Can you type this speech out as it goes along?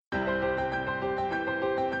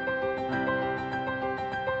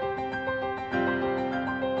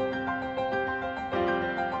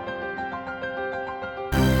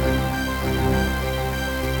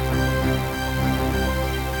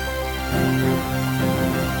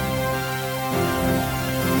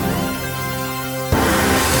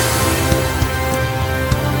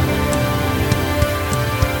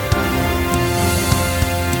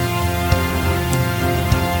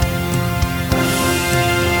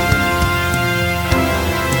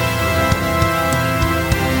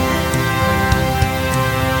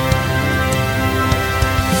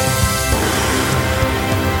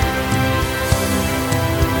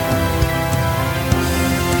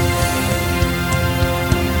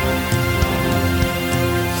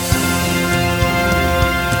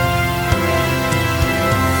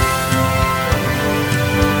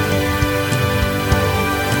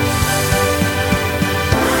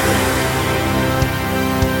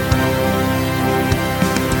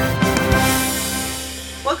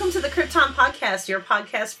Your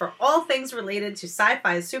podcast for all things related to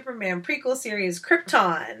sci-fi Superman prequel series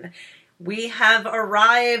Krypton. We have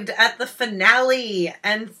arrived at the finale,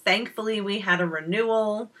 and thankfully we had a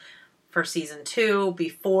renewal for season 2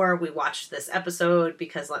 before we watched this episode,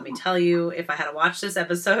 because let me tell you, if I had watched this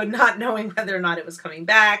episode not knowing whether or not it was coming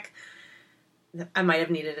back, I might have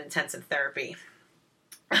needed intensive therapy.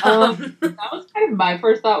 That was kind of my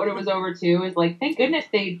first thought when it was over too, is like, thank goodness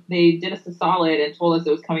they did us a solid and told us it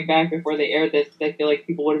was coming back before they aired this, because I feel like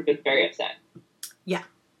people would have been very upset. Yeah.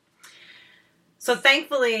 So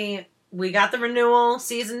thankfully we got the renewal,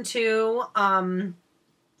 season 2.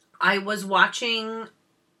 I was watching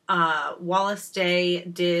Wallace Day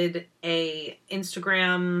did a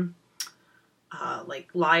Instagram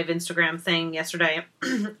live Instagram thing yesterday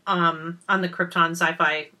on the Krypton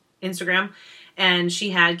Sci-Fi Instagram. And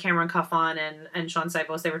she had Cameron Cuff on and Sean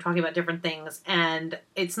Sipos. They were talking about different things. And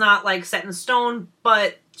it's not like set in stone,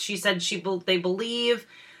 but she said they believe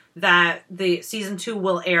that the season 2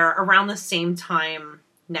 will air around the same time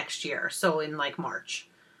next year. So in like March.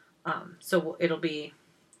 So it'll be,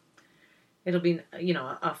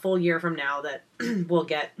 a full year from now that we'll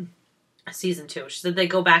get season 2. She said they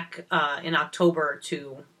go back in October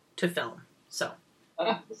to film. So.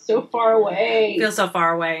 So far away. Feels so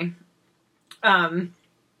far away.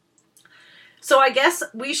 So I guess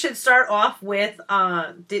we should start off with,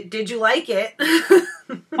 did you like it?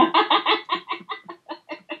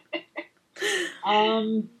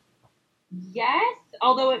 Yes,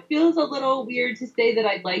 although it feels a little weird to say that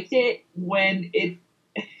I liked it when it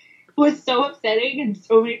was so upsetting in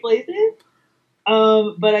so many places.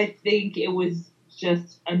 But I think it was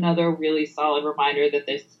just another really solid reminder that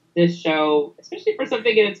this show, especially for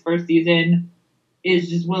something in its first season,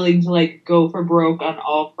 is just willing to like go for broke on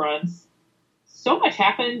all fronts. So much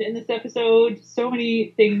happened in this episode. So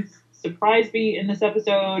many things surprised me in this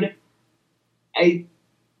episode. I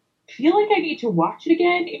feel like I need to watch it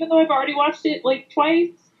again, even though I've already watched it like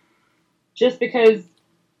twice, just because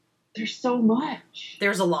there's so much.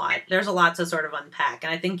 There's a lot. There's a lot to sort of unpack,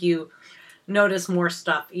 and I think you notice more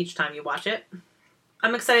stuff each time you watch it.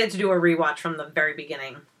 I'm excited to do a rewatch from the very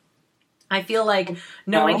beginning. I feel like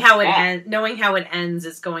knowing how it ends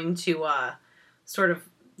is going to sort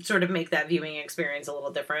of make that viewing experience a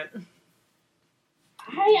little different.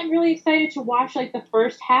 I am really excited to watch like the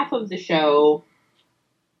first half of the show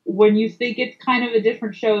when you think it's kind of a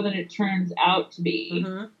different show than it turns out to be.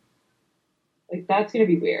 Mm-hmm. Like that's going to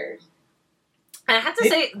be weird. I have to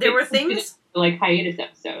say there were things like hiatus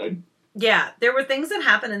episode. Yeah, there were things that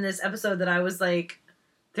happened in this episode that I was like,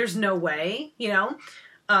 "There's no way," you know.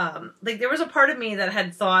 Like there was a part of me that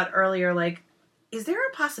had thought earlier, like, is there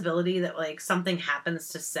a possibility that like something happens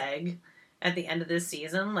to Seg at the end of this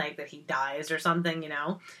season, like that he dies or something, you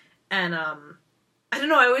know? And I don't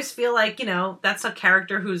know. I always feel like, you know, that's a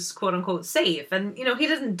character who's quote unquote safe, and you know he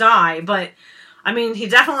doesn't die, but I mean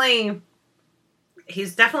he's definitely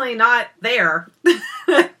not there.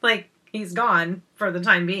 Like he's gone for the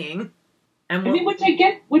time being. And I mean, which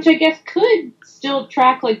I guess could still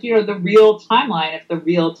track, like, you know, the real timeline. If the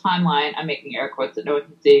real timeline, I'm making air quotes that no one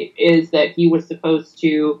can see, is that he was supposed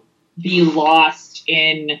to be lost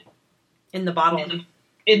in the bottle.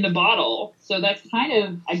 In the bottle. So that's kind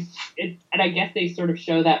of, and I guess they sort of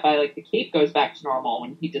show that by, like, the cape goes back to normal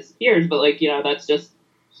when he disappears. But, like, you know, that's just,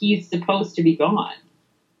 he's supposed to be gone.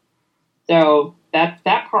 So that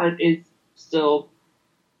part is still,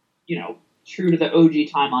 you know, true to the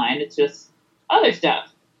OG timeline. It's just other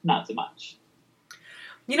stuff, not so much.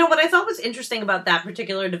 You know, what I thought was interesting about that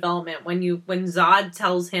particular development, when Zod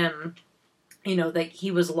tells him, you know, that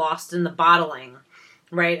he was lost in the bottling,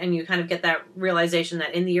 right? And you kind of get that realization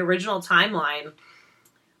that in the original timeline,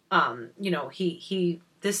 you know,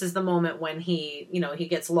 this is the moment when he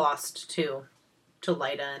gets lost to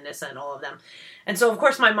Lyta and Nyssa and all of them. And so, of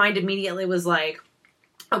course, my mind immediately was like,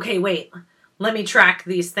 okay, wait, let me track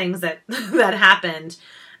these things that that happened.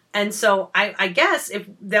 And so I guess if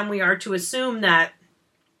then we are to assume that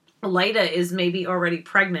Lyta is maybe already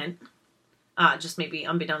pregnant, just maybe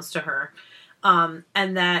unbeknownst to her,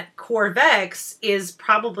 and that Corvex is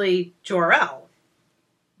probably Jor-El.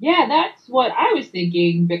 Yeah, that's what I was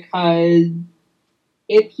thinking, because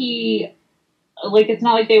if he, like, it's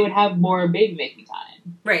not like they would have more baby-making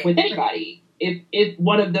time with anybody. If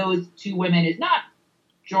one of those two women is not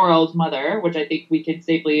Jor-El's mother, which I think we can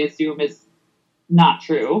safely assume is not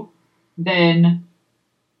true, then,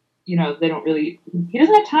 you know, they don't really, he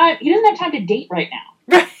doesn't have time to date right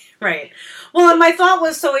now. Right. Well, and my thought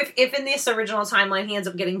was, so if in this original timeline he ends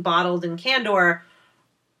up getting bottled in Kandor,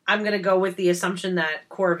 I'm going to go with the assumption that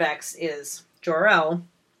Corvex is Jor-El.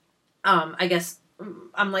 I guess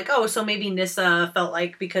I'm like, oh, so maybe Nyssa felt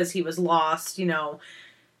like because he was lost, you know,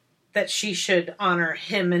 that she should honor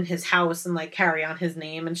him and his house and, like, carry on his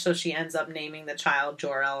name. And so she ends up naming the child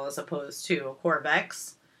Jor-El as opposed to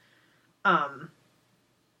Corvex.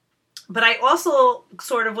 But I also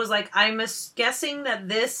sort of was like, I'm guessing that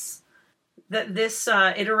this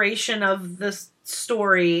iteration of this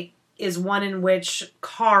story is one in which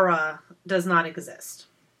Kara does not exist.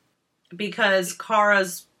 Because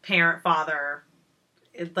Kara's father,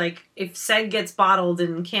 like, if Seg gets bottled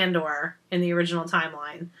in Kandor in the original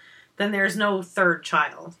timeline, then there's no third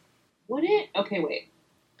child. Would it? Okay, wait.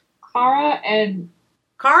 Kara and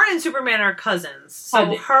Superman are cousins.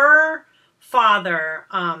 So her father,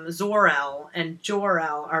 Zor-El, and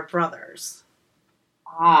Jor-El are brothers.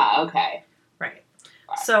 Ah, okay. Right.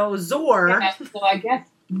 So Zor... Yeah, so I guess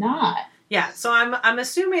not. Yeah, so I'm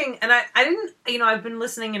assuming, and I didn't, you know, I've been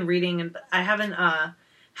listening and reading, and I haven't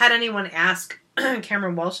had anyone ask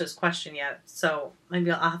Cameron Welsh's question yet, so maybe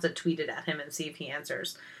I'll have to tweet it at him and see if he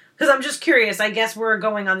answers. Because I'm just curious. I guess we're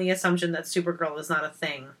going on the assumption that Supergirl is not a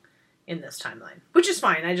thing in this timeline, which is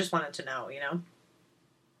fine. I just wanted to know, you know.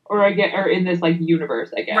 Or in this, like,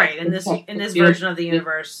 universe, I guess. Right, in this version of the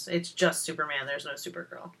universe, it's just Superman. There's no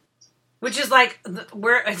Supergirl. Which is like,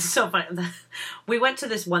 it's so funny. We went to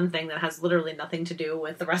this one thing that has literally nothing to do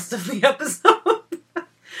with the rest of the episode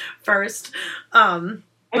first. I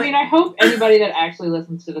mean, I hope anybody that actually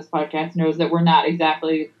listens to this podcast knows that we're not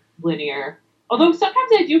exactly linear. Although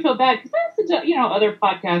sometimes I do feel bad, because I listen to, you know, other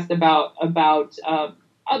podcasts about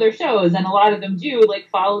other shows, and a lot of them do, like,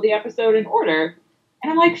 follow the episode in order.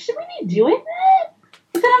 And I'm like, should we be doing that?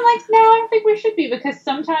 But then I'm like, no, I don't think we should be, because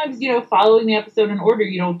sometimes, you know, following the episode in order,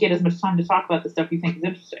 you don't get as much time to talk about the stuff you think is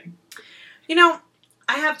interesting. You know,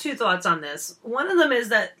 I have two thoughts on this. One of them is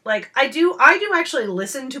that, like, I do actually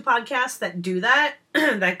listen to podcasts that do that,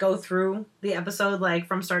 that go through the episode, like,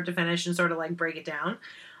 from start to finish and sort of, like, break it down.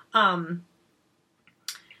 And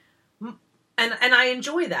I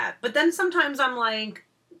enjoy that. But then sometimes I'm like,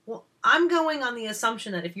 well, I'm going on the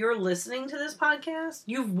assumption that if you're listening to this podcast,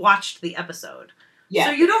 you've watched the episode. Yeah.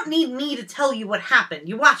 So you don't need me to tell you what happened.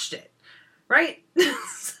 You watched it. Right?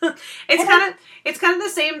 It's kind of the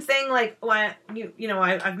same thing, like, when you know,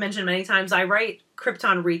 I've mentioned many times, I write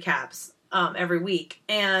Krypton recaps every week.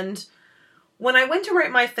 And when I went to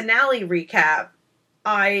write my finale recap,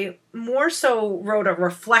 I more so wrote a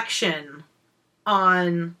reflection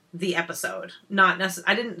on the episode. Not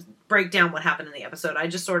necessarily, I didn't break down what happened in the episode. I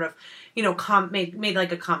just sort of, you know, made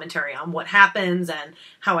like a commentary on what happens and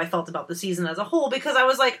how I felt about the season as a whole, because I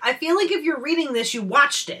was like, I feel like if you're reading this, you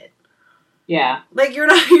watched it. Yeah. Like, you're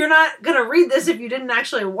not gonna read this if you didn't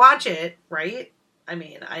actually watch it, right? I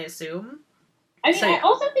mean, I assume. I mean, so, yeah. I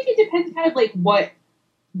also think it depends kind of like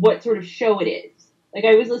what sort of show it is. Like,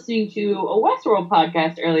 I was listening to a Westworld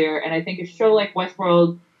podcast earlier, and I think a show like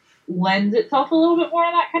Westworld lends itself a little bit more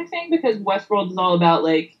on that kind of thing, because Westworld is all about,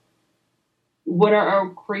 like, what are our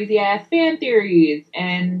crazy ass fan theories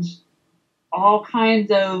and all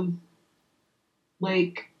kinds of,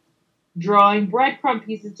 like, drawing breadcrumb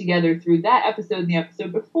pieces together through that episode and the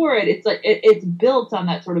episode before it. It's like it's built on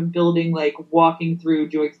that sort of building, like, walking through,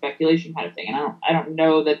 doing speculation kind of thing. And I don't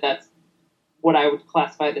know that that's what I would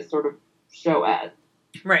classify this sort of show as.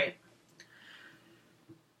 Right.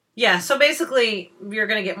 Yeah, so basically, you're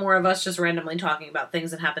going to get more of us just randomly talking about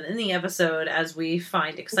things that happen in the episode as we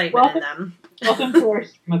find excitement in them. Welcome to our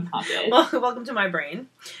stream of consciousness. Welcome to my brain.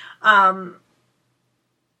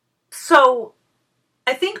 So,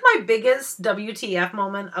 I think my biggest WTF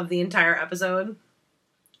moment of the entire episode...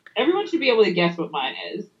 Everyone should be able to guess what mine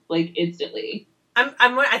is, like, instantly.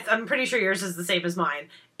 I'm pretty sure yours is the same as mine.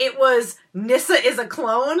 It was, Nyssa is a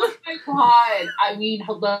clone. Oh my god. I mean,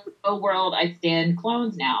 hello world, I stand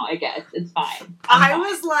clones now, I guess. It's fine. I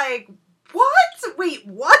was like, what? Wait,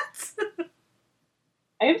 what?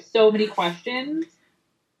 I have so many questions.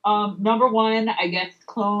 Number one, I guess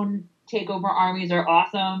clone takeover armies are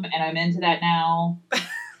awesome, and I'm into that now.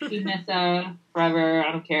 Team Nissa forever.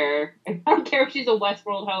 I don't care. I don't care if she's a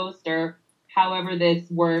Westworld host or however this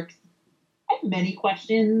works. I have many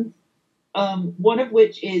questions. One of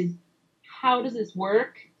which is, how does this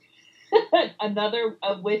work? Another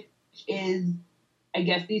of which is, I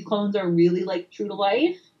guess these clones are really like true to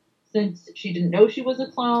life, since she didn't know she was a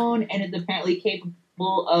clone and is apparently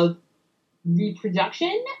capable of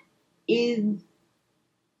reproduction. Is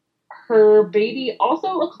her baby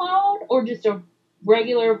also a clone, or just a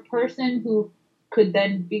regular person who could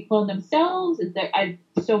then be cloned themselves? Is there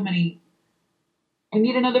so many? I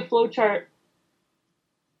need another flowchart.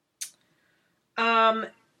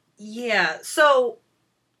 Yeah. So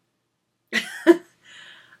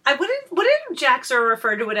I wouldn't Jaxer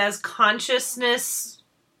refer to it as consciousness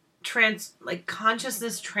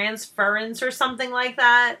consciousness transference or something like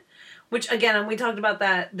that? Which again, and we talked about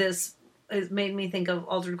that. This has made me think of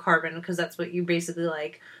Altered Carbon, because that's what you basically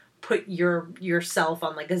like put yourself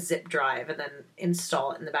on like a zip drive and then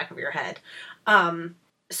install it in the back of your head.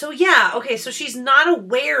 So yeah, okay, so she's not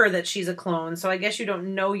aware that she's a clone, so I guess you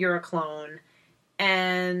don't know you're a clone.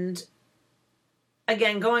 And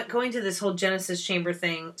again, going to this whole Genesis chamber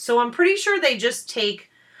thing, so I'm pretty sure they just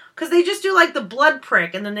take, because they just do like the blood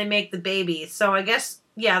prick and then they make the baby. So I guess,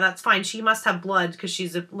 yeah, that's fine. She must have blood because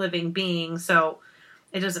she's a living being, so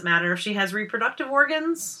it doesn't matter if she has reproductive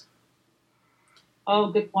organs.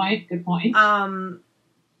 Oh, good point. Good point.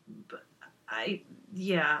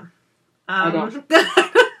 Yeah. I don't.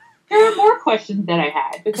 There are more questions that I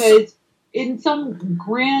had, because in some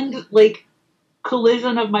grand, like,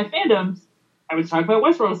 collision of my fandoms, I was talking about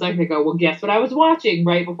Westworld a second ago. Well, guess what I was watching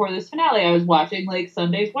right before this finale? I was watching, like,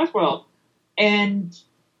 Sunday's Westworld. And,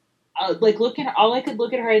 all I could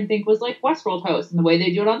look at her and think was, like, Westworld host. And the way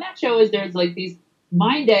they do it on that show is there's, like, these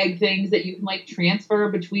mind egg things that you can, like, transfer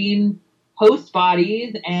between host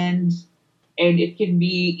bodies, and it can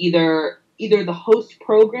be either the host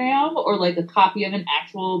program or like a copy of an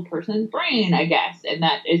actual person's brain, I guess. And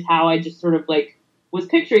that is how I just sort of like was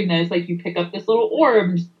picturing this. Like, you pick up this little orb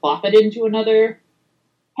and just plop it into another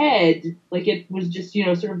head. Like, it was just,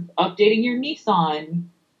 sort of updating your Nissan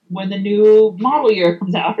when the new model year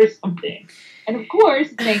comes out or something. And of course,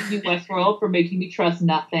 thank you, Westworld, for making me trust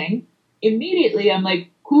nothing. Immediately, I'm like,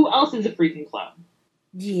 who else is a freaking clone?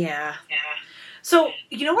 Yeah. So,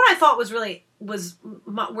 you know what I thought was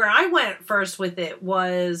where I went first with it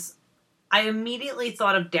was, I immediately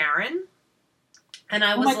thought of Darren, and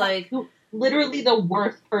I was like, God, literally the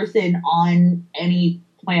worst person on any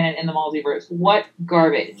planet in the multiverse. What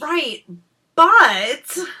garbage. Right.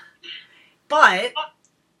 But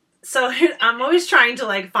so I'm always trying to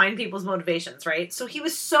like find people's motivations, right? So he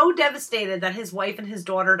was so devastated that his wife and his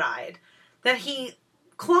daughter died that he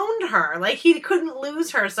cloned her. Like, he couldn't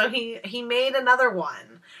lose her, so he made another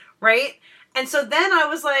one, right? And so then I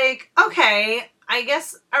was like, okay, I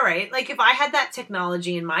guess, all right, like, if I had that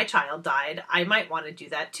technology and my child died, I might want to do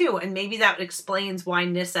that too. And maybe that explains why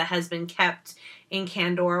Nissa has been kept in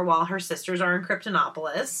Kandor while her sisters are in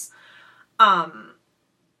Kryptonopolis.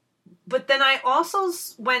 But then I also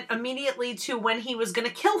went immediately to when he was going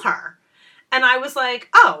to kill her. And I was like,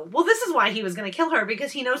 oh, well, this is why he was going to kill her,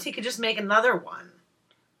 because he knows he could just make another one.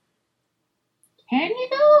 Can you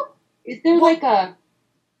though? Is there like oh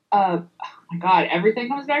my god, everything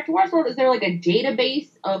comes back to Westworld. Is there like a database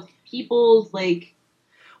of people's like?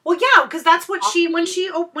 Well, yeah, because that's what when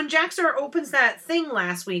Jaxer opens that thing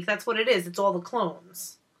last week, that's what it is. It's all the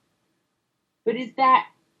clones. But is that?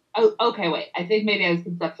 Oh, okay. Wait, I think maybe I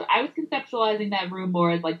was conceptualizing that room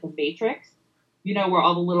more as like the Matrix. Where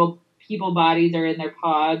all the little people bodies are in their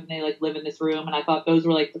pods and they like live in this room, and I thought those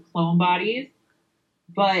were like the clone bodies,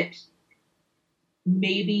 but.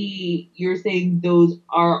 Maybe you're saying those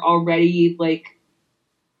are already like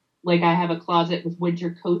I have a closet with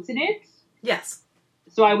winter coats in it. Yes.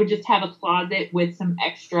 So I would just have a closet with some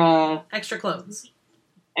extra clothes,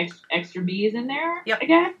 extra bees in there. Yep.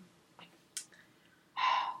 Again.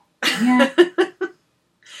 Yeah.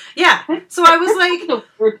 Yeah. So I was like, the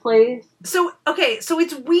workplace. So okay, so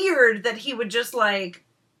it's weird that he would just like,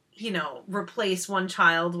 replace one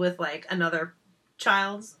child with like another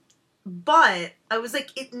child's. But I was like,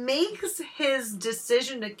 it makes his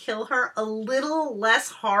decision to kill her a little less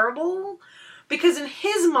horrible, because in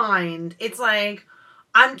his mind, it's like,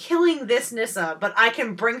 I'm killing this Nissa, but I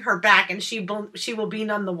can bring her back and she will be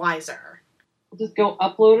none the wiser. We'll just go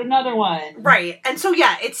upload another one. Right. And so,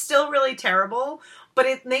 yeah, it's still really terrible, but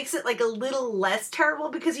it makes it like a little less terrible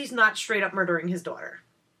because he's not straight up murdering his daughter.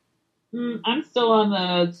 I'm still on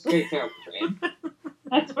the straight terrible train.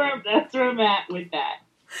 That's where I'm at with that.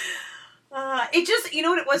 It just, you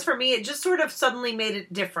know what it was for me? It just sort of suddenly made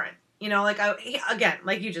it different. You know, like, again,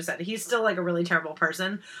 like you just said, he's still, like, a really terrible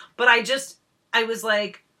person. But I was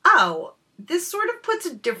like, oh, this sort of puts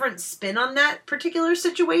a different spin on that particular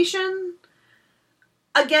situation.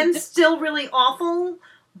 Again, still really awful.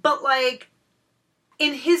 But, like,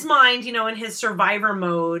 in his mind, you know, in his survivor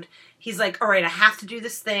mode, he's like, all right, I have to do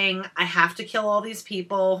this thing. I have to kill all these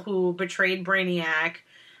people who betrayed Brainiac.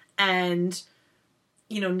 And,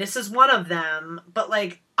 you know, Nissa's one of them. But,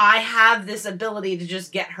 like, I have this ability to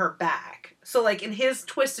just get her back. So, like, in his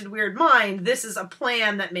twisted, weird mind, this is a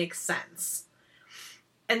plan that makes sense.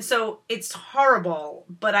 And so, it's horrible.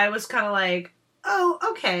 But I was kind of like, oh,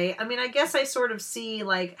 okay. I mean, I guess I sort of see,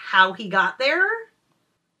 like, how he got there.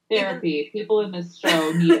 Therapy. People in this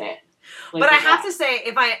show need it. Like, but I have to say,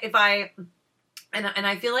 if I and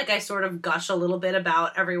I feel like I sort of gush a little bit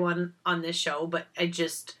about everyone on this show, but I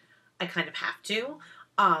kind of have to.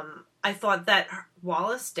 I thought that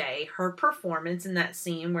Wallace Day, her performance in that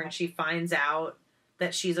scene where she finds out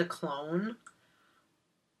that she's a clone,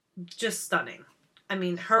 just stunning. I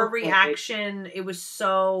mean, her reaction, it was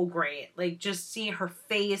so great. Like, just seeing her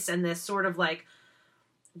face and this sort of, like,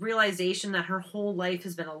 realization that her whole life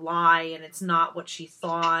has been a lie and it's not what she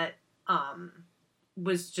thought,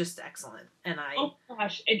 was just excellent. And oh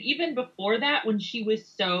gosh, and even before that, when she was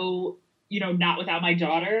so, you know, not without my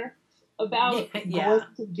daughter about going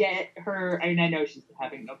to get her, I mean, I know she's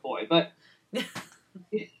having a boy, but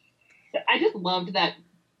I just loved that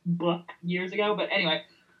book years ago. But anyway,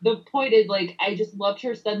 the point is, like, I just loved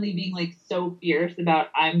her suddenly being, like, so fierce about,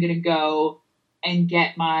 I'm gonna go and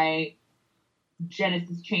get my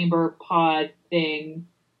Genesis Chamber pod thing.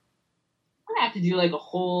 I'm gonna have to do, like, a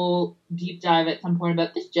whole deep dive at some point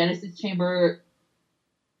about this Genesis Chamber.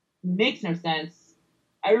 Makes no sense.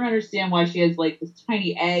 I don't understand why she has, like, this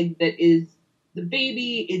tiny egg that is the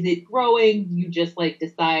baby. Is it growing? You just, like,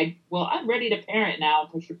 decide, well, I'm ready to parent now,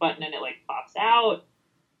 push your button and it, like, pops out.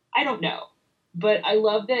 I don't know. But I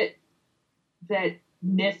love that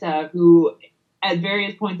Nyssa, who at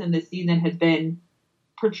various points in this season has been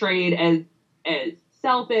portrayed as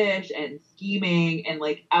selfish and scheming and,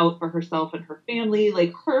 like, out for herself and her family,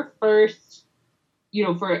 like, her first, you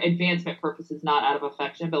know, for advancement purposes, not out of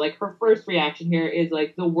affection, but, like, her first reaction here is,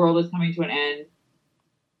 like, the world is coming to an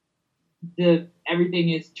end. Everything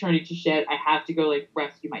is turning to shit. I have to go, like,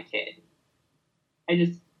 rescue my kid.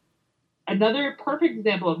 Another perfect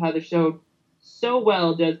example of how the show so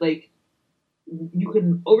well does, like, you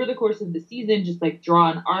can, over the course of the season, just, like, draw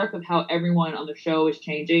an arc of how everyone on the show is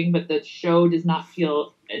changing, but the show does not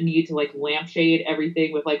feel a need to, like, lampshade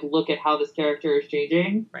everything with, like, look at how this character is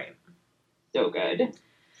changing. Right. So good.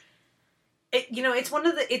 You know,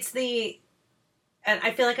 and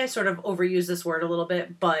I feel like I sort of overuse this word a little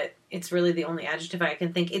bit, but it's really the only adjective I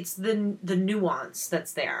can think. It's the nuance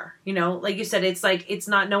that's there. You know, like you said, it's like, it's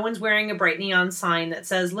not, no one's wearing a bright neon sign that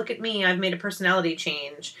says, look at me, I've made a personality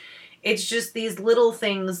change. It's just these little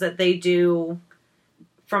things that they do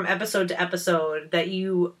from episode to episode that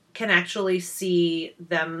you can actually see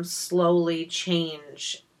them slowly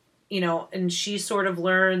change, you know, and she sort of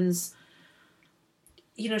learns,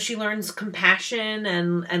 you know, she learns compassion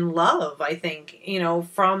and love, I think, you know,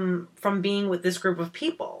 from being with this group of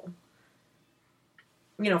people,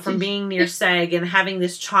 you know, from being near Seg and having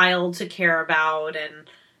this child to care about and,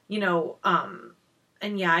 you know,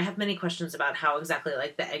 and yeah, I have many questions about how exactly,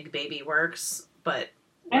 like, the egg baby works, but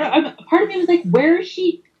part of me was like, where is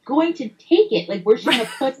she going to take it? Like, where's she going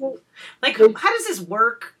to put it? Like, how does this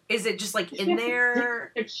work? Is it just, like, in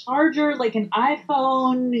there? A charger, like an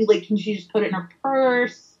iPhone? Like, can she just put it in her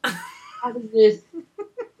purse? How does this...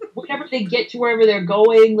 Whenever they get to wherever they're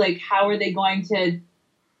going, like, how are they going to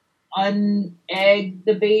unegg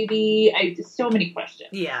the baby? Just so many questions.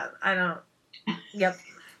 Yeah, I don't... Yep.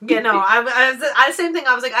 Yeah, no, I same thing.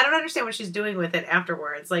 I was like, I don't understand what she's doing with it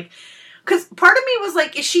afterwards. Like, because part of me was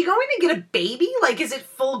like, is she going to get a baby? Like, is it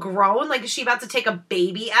full grown? Like, is she about to take a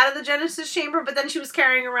baby out of the Genesis Chamber? But then she was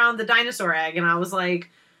carrying around the dinosaur egg, and I was like...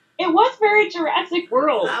 It was very Jurassic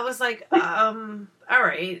World. I was like, all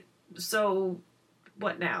right, so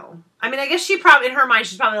what now? I mean, I guess she probably, in her mind,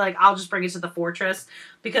 she's probably like, I'll just bring it to the fortress,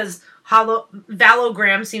 because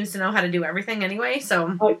Valogram seems to know how to do everything anyway,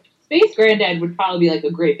 so... Space Granddad would probably be, like,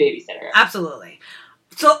 a great babysitter. Absolutely.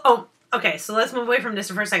 So, okay, so let's move away from this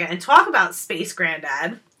for a second and talk about Space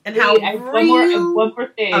Granddad and how one more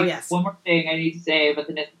thing. Oh, yes. One more thing I need to say about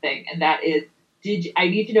the Nyssa thing, and that is, I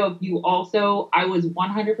need to know if you also, I was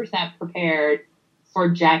 100% prepared for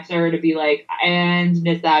Jaxer to be like, and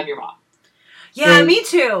Nyssa, I'm your mom. Yeah, so, me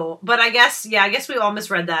too. But I guess we all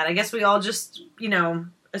misread that. I guess we all just, you know,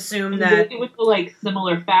 assume Maybe that it was the, like,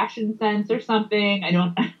 similar fashion sense or something. I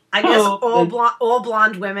guess all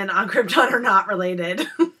blonde women on Krypton are not related.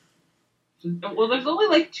 Well, there's only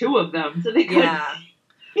like 2 of them, so they could. Yeah.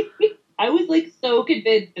 I was like so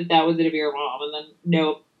convinced that was gonna be her mom, and then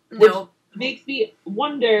nope. Nope. Which makes me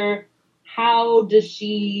wonder, how does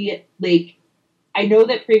she, like? I know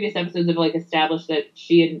that previous episodes have like established that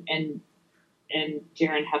she and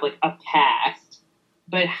Jaren have like a past,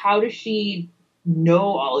 but how does she know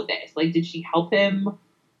all of this? Like, did she help him?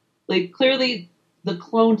 Like, clearly the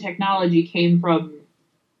clone technology came from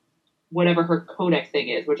whatever her codex thing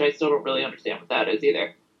is, which I still don't really understand what that is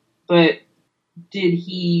either. But did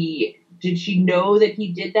she know that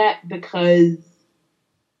he did that because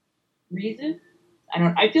reason?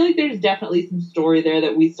 I feel like there's definitely some story there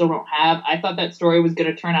that we still don't have. I thought that story was going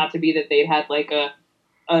to turn out to be that they had like a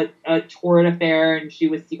torrid affair and she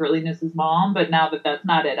was secretly Niss's mom, but now that that's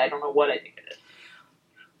not it, I don't know what I think it is.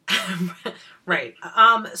 Right.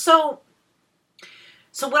 So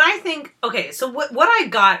what I think, okay, so what I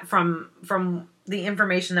got from the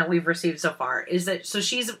information that we've received so far is that, so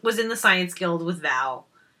was in the Science Guild with Val,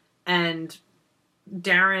 and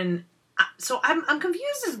Darren, so I'm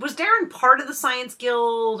confused, was Darren part of the Science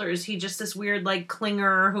Guild, or is he just this weird, like,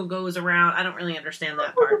 clinger who goes around? I don't really understand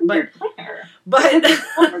that part, but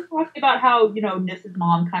we're talking about how, Niss's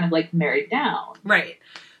mom kind of, like, married down. Right.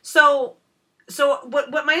 So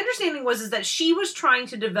what my understanding was is that she was trying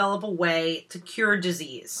to develop a way to cure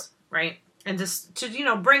disease, right? And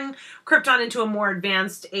to bring Krypton into a more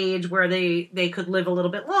advanced age where they could live a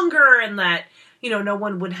little bit longer, and that, no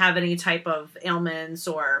one would have any type of ailments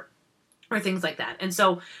or things like that. And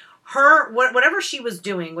so whatever she was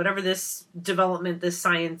doing, whatever this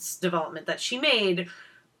science development that she made,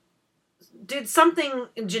 did something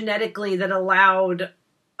genetically that allowed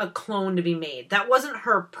a clone to be made. That wasn't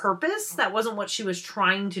her purpose. That wasn't what she was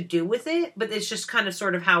trying to do with it, but it's just kind of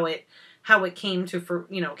sort of how it came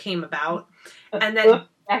about. And then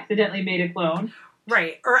accidentally made a clone.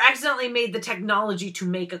 Right. Or accidentally made the technology to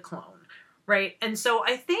make a clone. Right. And so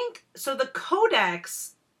I think, the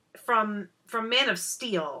Codex from Man of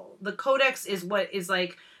Steel, the Codex is what is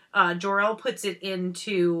like, Jor-El puts it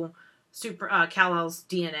into Kal-El's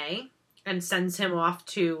DNA and sends him off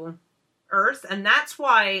to Earth, and that's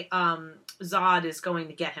why Zod is going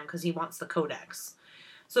to get him, because he wants the Codex.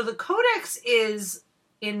 So the Codex is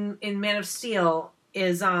in Man of Steel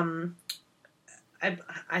is I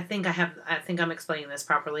think I'm explaining this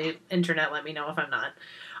properly. Internet, let me know if I'm not.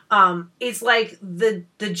 It's like the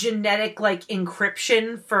genetic, like,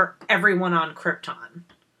 encryption for everyone on Krypton.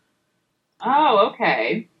 Oh,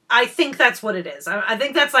 okay. I think that's what it is. I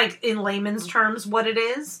think that's, like, in layman's terms what it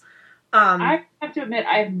is. I have to admit,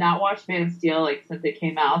 I have not watched Man of Steel, like, since it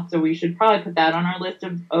came out, so we should probably put that on our list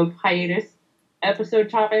of hiatus episode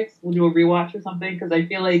topics. We'll do a rewatch or something, because I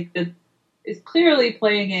feel like this is clearly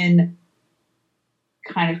playing in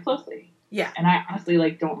kind of closely. Yeah. And I honestly,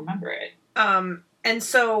 like, don't remember it. And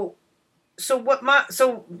so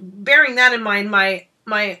bearing that in mind, my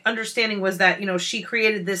understanding was that, she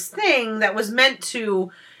created this thing that was meant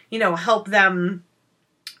to, help them,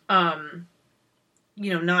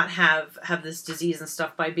 not have this disease and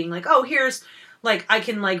stuff, by being like, oh, here's, like, I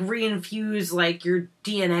can, like, reinfuse, like, your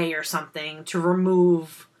DNA or something to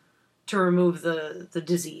remove the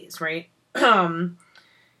disease, right?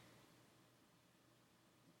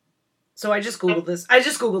 So I just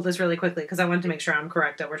Googled this really quickly because I wanted to make sure I'm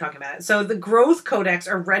correct that we're talking about it. So the Growth Codex,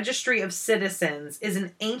 or Registry of Citizens, is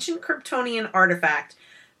an ancient Kryptonian artifact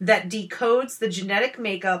that decodes the genetic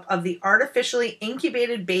makeup of the artificially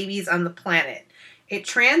incubated babies on the planet. It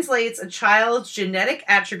translates a child's genetic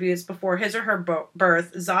attributes before his or her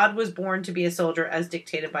birth. Zod was born to be a soldier as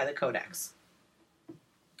dictated by the Codex.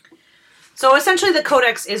 So essentially the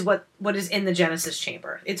Codex is what is in the Genesis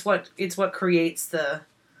chamber. It's what creates the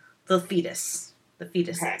fetus. The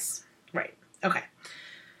fetuses. Okay. Right. Okay.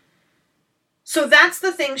 So that's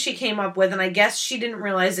the thing she came up with, and I guess she didn't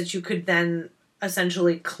realize that you could then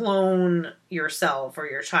essentially clone yourself or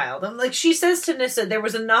your child. And, like, she says to Nyssa, there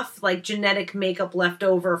was enough, like, genetic makeup left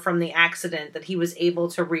over from the accident that he was able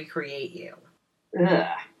to recreate you. Ugh.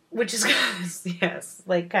 Which is, yes,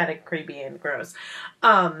 like, kind of creepy and gross.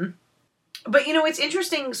 But, it's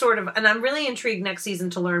interesting, sort of, and I'm really intrigued next season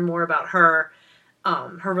to learn more about her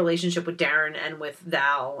relationship with Darren and with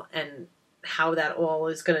Val, and how that all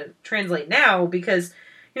is going to translate now, because,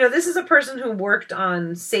 this is a person who worked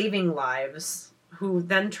on saving lives, who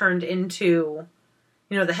then turned into,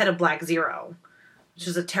 the head of Black Zero, which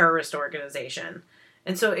is a terrorist organization.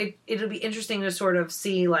 And so it'll be interesting to sort of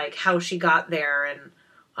see, like, how she got there, and,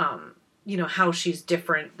 how she's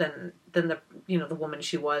different than the the woman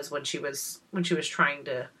she was when she was trying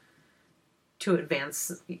to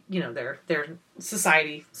advance their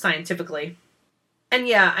society scientifically. And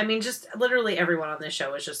yeah, I mean, just literally everyone on this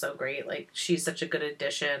show is just so great. Like, she's such a good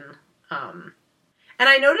addition. And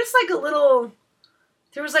I noticed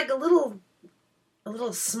there was a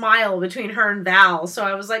little smile between her and Val. So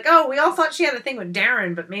I was like, oh, we all thought she had a thing with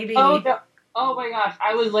Darren, but maybe. Oh, no. Oh my gosh.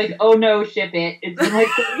 I was like, oh no, ship it. It's like,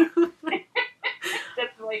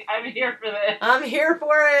 that's like, I'm here for this. I'm here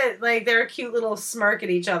for it. Like, they're a cute little smirk at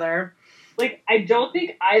each other. Like, I don't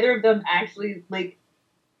think either of them actually, like,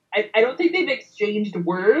 I don't think they've exchanged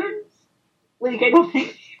words. Like, I don't think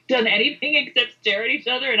they've done anything except stare at each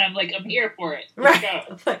other, and I'm like, I'm here for it. Let's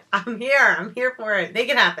go. I'm here for it. Make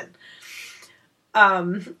it happen.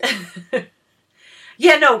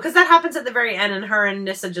 Yeah, no, because that happens at the very end, and her and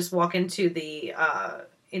Nyssa just walk into the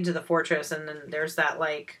fortress, and then there's that,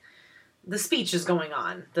 like, the speech is going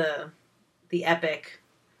on, the epic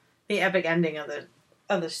ending of the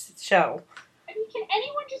show. I mean, can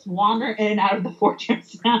anyone just wander in and out of the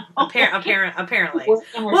fortress now? Apparently. Well,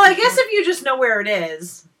 I guess if you just know where it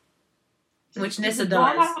is, which Nyssa does.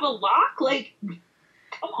 Does not have a lock? Like,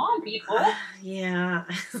 come on, people. Yeah.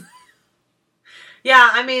 Yeah,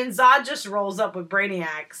 I mean, Zod just rolls up with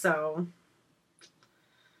Brainiac, so.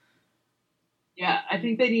 Yeah, I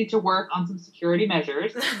think they need to work on some security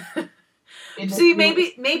measures. See,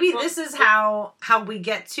 maybe this is how we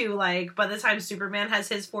get to, like, by the time Superman has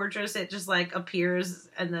his fortress, it just, like, appears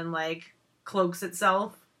and then, like, cloaks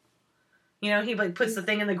itself. You know, he, like, puts the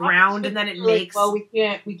thing in the ground and then it makes. Well, we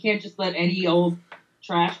can't just let any old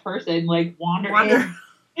trash person, like, wander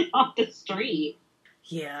in off the street.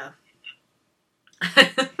 Yeah.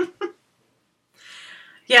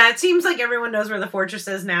 Yeah, it seems like everyone knows where the fortress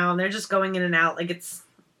is now, and they're just going in and out like it's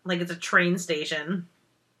a train station.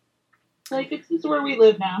 Like, this is where we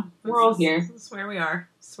live now. We're all here. This is where we are.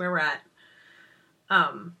 This is where we're at.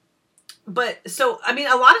 But, so, I mean,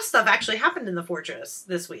 a lot of stuff actually happened in the fortress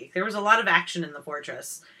this week. There was a lot of action in the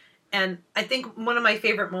fortress. And I think one of my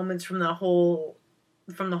favorite moments from the whole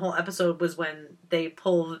episode was when they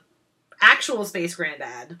pulled actual Space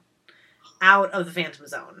Granddad out of the Phantom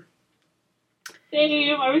Zone.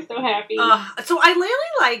 Damn, I was so happy. So I really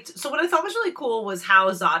liked, so what I thought was really cool was how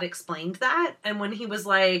Zod explained that. And when he was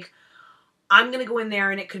like, I'm going to go in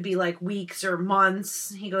there and it could be like weeks or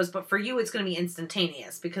months. He goes, but for you, it's going to be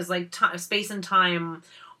instantaneous because like space and time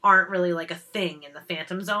aren't really like a thing in the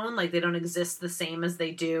Phantom Zone. Like they don't exist the same as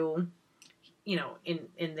they do, you know,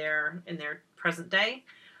 in their present day.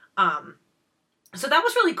 So that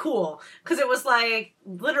was really cool because it was like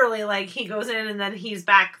literally like he goes in and then he's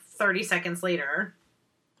back 30 seconds later.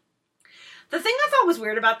 The thing I thought was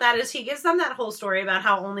weird about that is he gives them that whole story about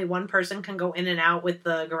how only one person can go in and out with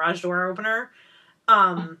the garage door opener.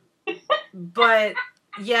 But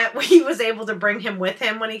yet he was able to bring him with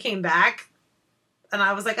him when he came back. And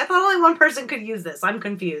I was like, I thought only one person could use this. I'm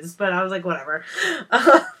confused. But I was like, whatever.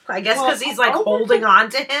 I guess because he's like holding on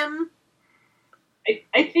to him.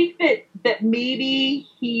 I think that maybe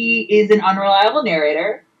he is an unreliable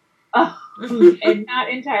narrator. And not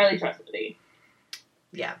entirely trustworthy.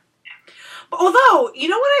 Yeah. Although, you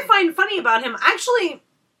know what I find funny about him? Actually,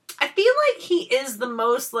 I feel like he is the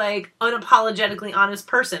most, like, unapologetically honest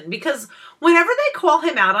person. Because whenever they call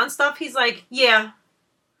him out on stuff, he's like, yeah.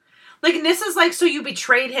 Like, Nyssa's like, so you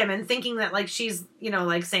betrayed him and thinking that, like, she's, you know,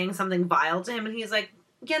 like, saying something vile to him. And he's like,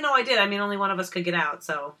 yeah, no, I did. I mean, only one of us could get out,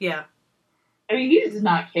 so, yeah. I mean, he does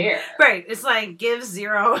not care. Right. It's like, give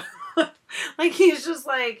zero. Like, he's just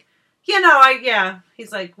like,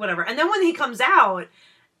 He's like, whatever. And then when he comes out...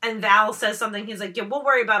 And Val says something, he's like, yeah, we'll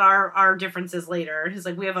worry about our differences later. He's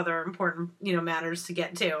like, we have other important, you know, matters to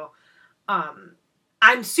get to.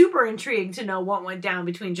 I'm super intrigued to know what went down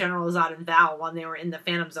between General Zod and Val when they were in the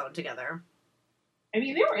Phantom Zone together. I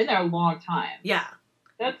mean, they were in there a long time. Yeah.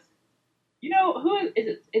 That's, you know, who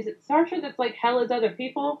is it Sarsha that's like hell is other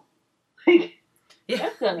people? Like, yeah.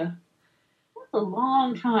 That's a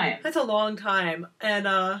long time. That's a long time. And,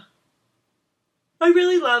 I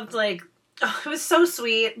really loved, like, oh, it was so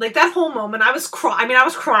sweet. Like, that whole moment, I was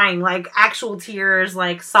crying, like, actual tears,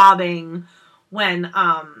 like, sobbing when,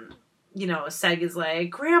 you know, Seg is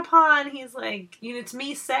like, Grandpa, and he's like, you know, it's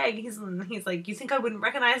me, Seg. He's like, you think I wouldn't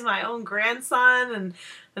recognize my own grandson?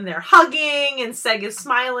 And they're hugging, and Seg is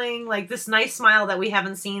smiling, like, this nice smile that we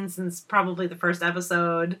haven't seen since probably the first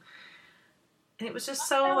episode. And it was just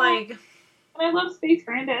so, like... I love Space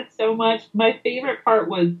Granddad so much. My favorite part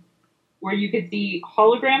was where you could see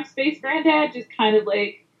hologram Space Granddad just kind of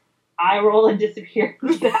like eye roll and disappear in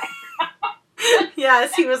the background.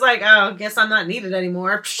 Yes, he was like, oh, guess I'm not needed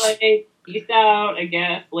anymore. Like, peace out, I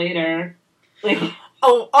guess, later. Like,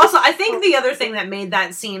 oh, also, I think the other thing that made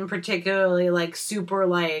that scene particularly, like, super,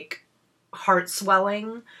 like,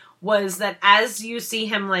 heart-swelling was that as you see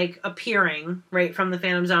him, like, appearing, right, from the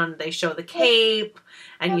Phantom Zone, they show the cape,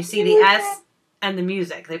 and you see the S and the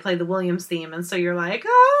music. They play the Williams theme, and so you're like,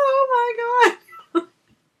 oh, my God.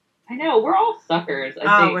 I know, we're all suckers,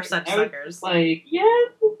 I think. We're such suckers. Like,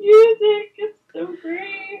 yes, the music is so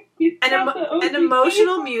great. An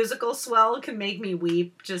emotional musical swell can make me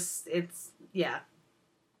weep. Just, it's, yeah.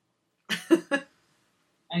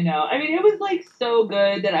 I know. I mean, it was, like, so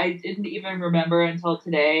good that I didn't even remember until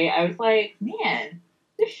today. I was like, man,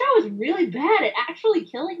 this show is really bad at actually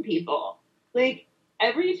killing people. Like,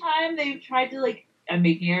 every time they've tried to, like, I'm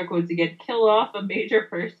making air quotes again, kill off a major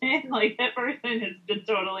person, like, that person has been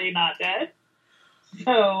totally not dead.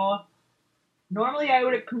 So, normally I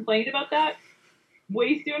would have complained about that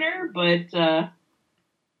way sooner, but I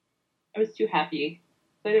was too happy.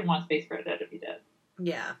 I didn't want Space Granddad to be dead.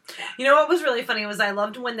 Yeah. You know what was really funny was I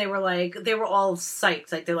loved when they were all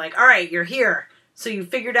psyched. Like, they're like, all right, you're here. So you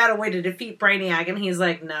figured out a way to defeat Brainiac. And he's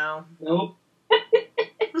like, no. Nope.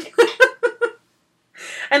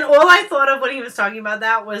 And all I thought of when he was talking about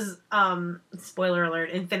that was, spoiler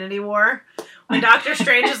alert, Infinity War. When Doctor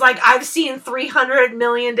Strange is like, I've seen 300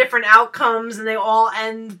 million different outcomes and they all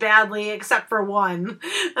end badly except for one.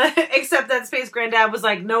 Except that Space Granddad was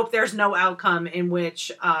like, nope, there's no outcome in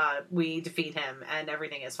which we defeat him and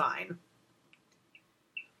everything is fine.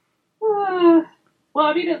 Well,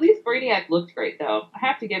 I mean, at least Brainiac looked great, though. I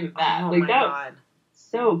have to give him that. Oh, like, my God.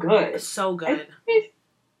 So good. So good.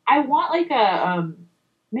 I want, like, a,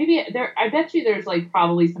 maybe there, I bet you there's, like,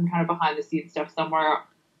 probably some kind of behind the scenes stuff somewhere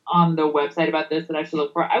on the website about this that I should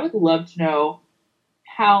look for. I would love to know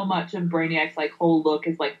how much of Brainiac's, like, whole look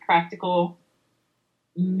is, like, practical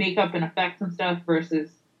makeup and effects and stuff versus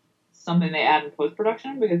something they add in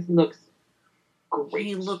post-production, because he looks great.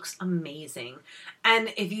 He looks amazing. And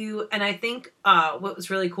I think what was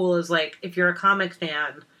really cool is, like, if you're a comic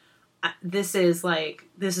fan, this is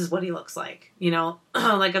what he looks like, you know.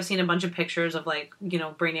 Like, I've seen a bunch of pictures of, like, you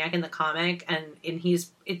know, Brainiac in the comic, and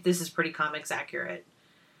this is pretty comics accurate.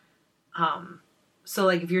 So,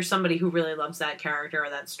 like, if you're somebody who really loves that character or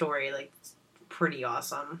that story, like, it's pretty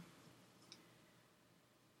awesome.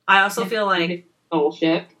 I also feel like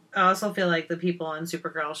bullshit. I also feel like the people on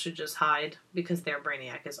Supergirl should just hide because their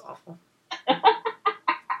Brainiac is awful.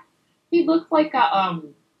 He looks like a,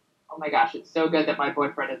 oh my gosh, it's so good that my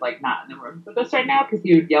boyfriend is, like, not in the room with us right now because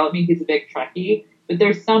he would yell at me. He's a big Trekkie. But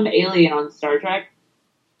there's some alien on Star Trek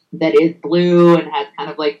that is blue and has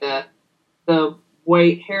kind of, like, the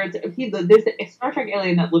white hair. There's a Star Trek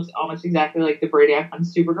alien that looks almost exactly like the Brainiac on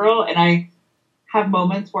Supergirl. And I have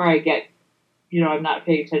moments where I get, you know, I'm not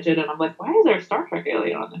paying attention and I'm like, why is there a Star Trek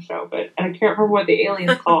alien on the show? And I can't remember what the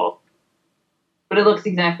alien's called. But it looks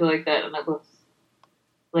exactly like that, and it looks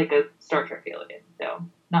like a Star Trek alien, so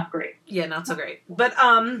not great. Yeah, not so great. But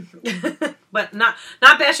but not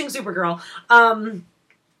bashing Supergirl.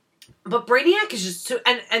 But Brainiac is just so,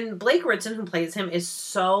 and Blake Ritson, who plays him, is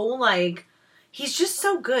so, like, he's just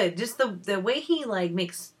so good. Just the way he, like,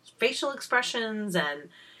 makes facial expressions and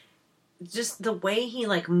just the way he,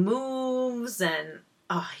 like, moves, and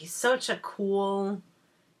he's such a cool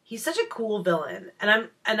villain. And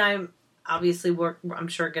I'm obviously I'm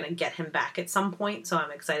sure gonna get him back at some point, so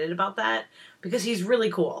I'm excited about that because he's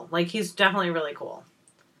really cool. Like, he's definitely really cool.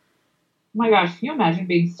 Oh my gosh, can you imagine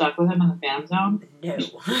being stuck with him in the Phantom Zone? No.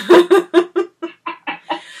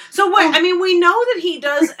 So what? I mean, we know that he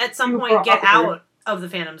does at some point get out of the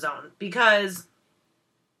Phantom Zone because.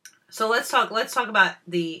 So let's talk about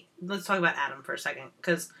Adam for a second,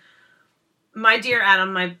 because my dear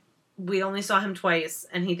Adam, we only saw him twice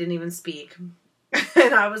and he didn't even speak.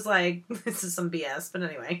 And I was like, this is some BS, but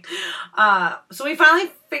anyway. So we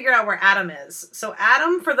finally figured out where Adam is. So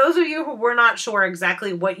Adam, for those of you who were not sure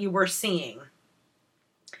exactly what you were seeing,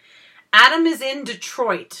 Adam is in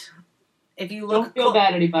Detroit. If you look, don't feel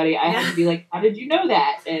bad, anybody. I have to be like, how did you know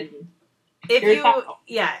that? And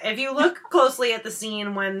if you look closely at the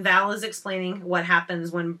scene when Val is explaining what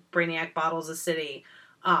happens when Brainiac bottles a city,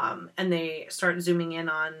 and they start zooming in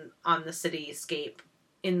on the cityscape.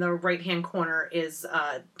 In the right-hand corner is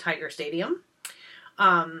Tiger Stadium.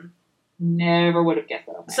 Never would have guessed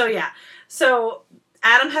that. So, yeah. So,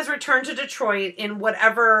 Adam has returned to Detroit in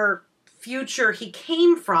whatever future he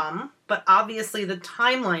came from, but obviously the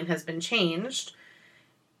timeline has been changed.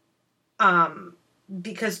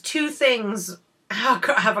 Because two things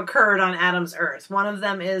have occurred on Adam's Earth. One of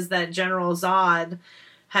them is that General Zod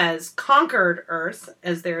has conquered Earth,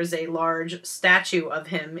 as there is a large statue of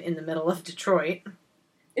him in the middle of Detroit.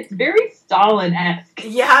 It's very Stalin-esque.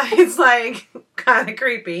 Yeah, it's like kind of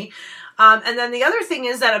creepy. And then the other thing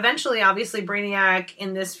is that eventually, obviously, Brainiac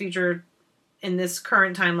in this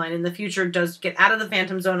current timeline, in the future, does get out of the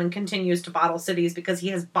Phantom Zone and continues to bottle cities because he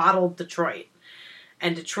has bottled Detroit.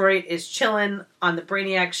 And Detroit is chilling on the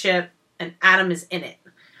Brainiac ship, and Atom is in it.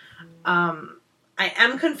 I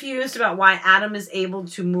am confused about why Atom is able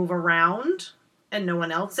to move around and no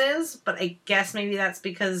one else is, but I guess maybe that's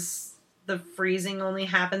because the freezing only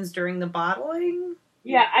happens during the bottling?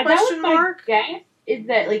 Yeah, that was my guess, is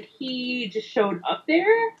that, like, he just showed up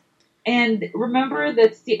there. And remember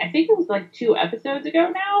that, I think it was like 2 episodes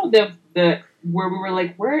ago now, the where we were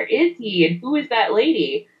like, where is he and who is that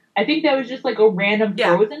lady? I think that was just like a random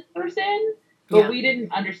frozen person, but we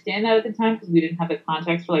didn't understand that at the time because we didn't have the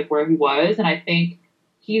context for like where he was. And I think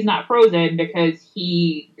he's not frozen because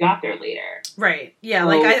he got there later. Right. Yeah. So,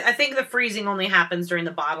 like I think the freezing only happens during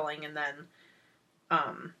the bottling, and then,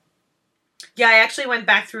 yeah, I actually went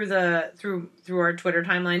back through our Twitter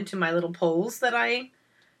timeline to my little polls that I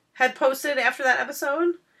had posted after that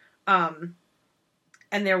episode. And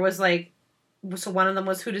there was like, so one of them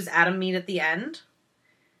was, who does Atom meet at the end?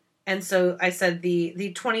 And so I said the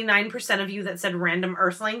 29% of you that said random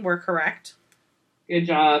Earthling were correct. Good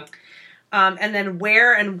job. And then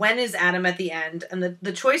where and when is Atom at the end? And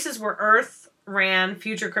the choices were Earth, Rann,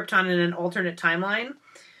 Future Krypton, and an alternate timeline.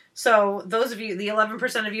 So those of you, the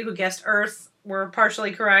 11% of you who guessed Earth were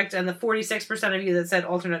partially correct, and the 46% of you that said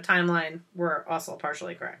alternate timeline were also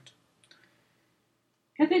partially correct.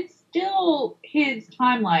 Because it's still his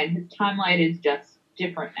timeline. His timeline is just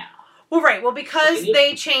different now. Well, right. Well, because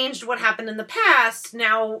they changed what happened in the past,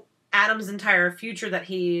 now Atom's entire future that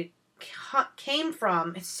he came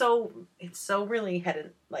from, it's so really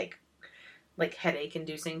headache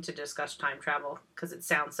inducing to discuss time travel because it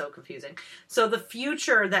sounds so confusing. So the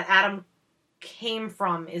future that Atom came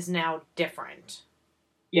from is now different.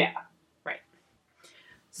 Yeah. Right.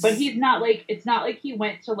 But he's not like, it's not like he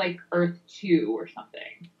went to like Earth 2 or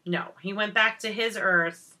something. No, he went back to his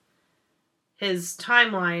Earth. His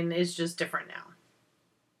timeline is just different now.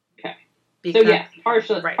 Okay. Because, so yes,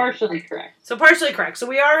 partially correct. So partially correct. So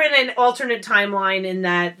we are in an alternate timeline in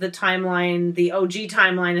that the OG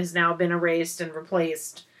timeline has now been erased and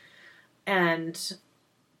replaced. And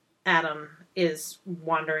Atom is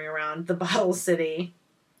wandering around the Bottle City.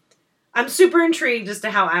 I'm super intrigued as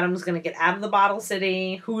to how Atom's going to get out of the Bottle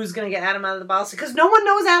City. Who's going to get Atom out of the Bottle City? Because no one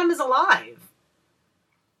knows Atom is alive.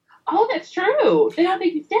 Oh, that's true. They don't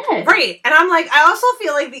think he's dead. Right. And I'm like, I also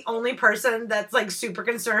feel like the only person that's like super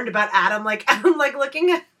concerned about Atom, like I'm like looking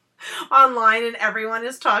at online and everyone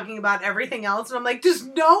is talking about everything else. And I'm like, does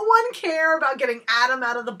no one care about getting Atom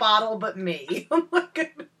out of the bottle but me? I'm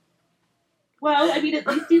like, well, I mean, at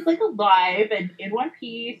least he's like alive and in one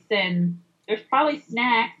piece, and there's probably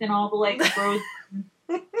snacks in all the like frozen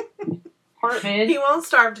apartments. He won't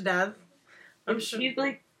starve to death. I'm sure. He's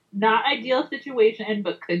like, not ideal situation,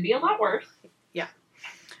 but could be a lot worse. Yeah.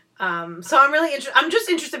 So I'm really interested. I'm just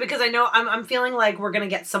interested because I know I'm feeling like we're going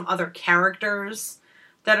to get some other characters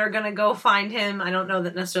that are going to go find him. I don't know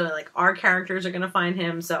that necessarily like our characters are going to find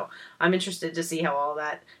him. So I'm interested to see how all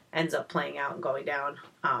that ends up playing out and going down.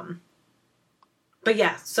 But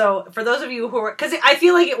yeah, so for those of you who are, because I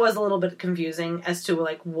feel like it was a little bit confusing as to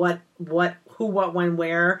like what, who, what, when,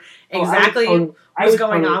 where exactly was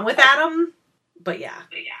going on with Atom. But yeah.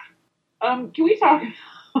 Can we talk?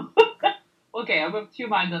 Okay, I'm of 2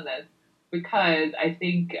 minds on this because I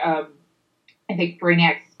think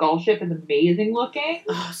Brainiac's skull ship is amazing looking.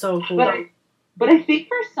 Oh, so cool. But I think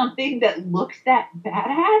for something that looks that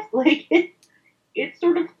badass, like its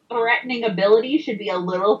sort of threatening ability should be a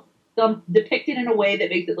little depicted in a way that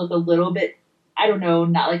makes it look a little bit, I don't know,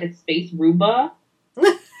 not like a space Roomba.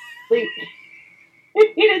 Like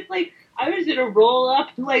it's like, I was gonna roll up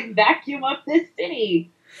and like vacuum up this city.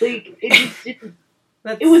 Like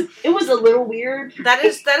it was a little weird. That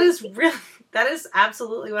is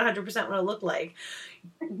absolutely 100% what it looked like.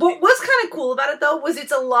 What was kind of cool about it though was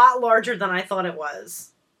it's a lot larger than I thought it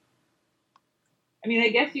was. I mean, I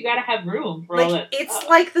guess you gotta have room for like, all that. It's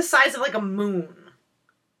like the size of like a moon.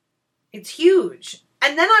 It's huge.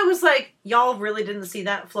 And then I was like, y'all really didn't see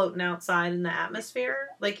that floating outside in the atmosphere?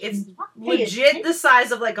 Like, it's legit the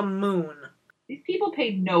size of, like, a moon. These people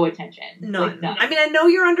paid no attention. None. Like, none. I mean, I know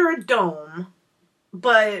you're under a dome,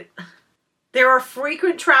 but there are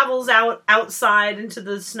frequent travels outside into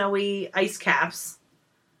the snowy ice caps.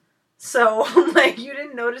 So, I'm like, you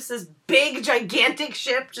didn't notice this big, gigantic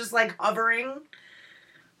ship just, like, hovering?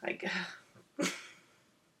 Like...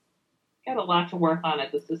 Got a lot to work on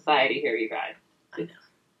as a society here, you guys. It's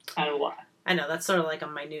kind of a lot. I know, that's sort of like a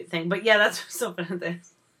minute thing. But yeah, that's so funny.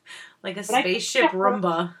 Like a But I couldn't spaceship stop-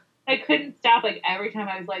 Roomba. I couldn't stop. Like every time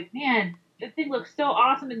I was like, man, this thing looks so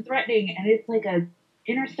awesome and threatening, and it's like a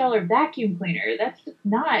interstellar vacuum cleaner. That's just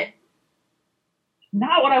not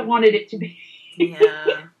what I wanted it to be.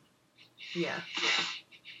 Yeah. Yeah.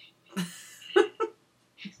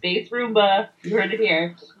 Space Roomba. You heard it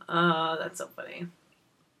here. That's so funny.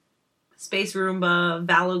 Space Roomba,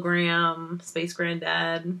 Valogram, Space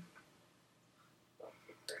Granddad.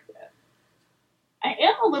 I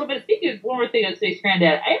am a little bit, speaking of one more thing on Space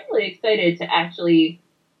Granddad, I am really excited to actually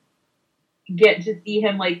get to see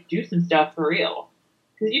him, like, do some stuff for real.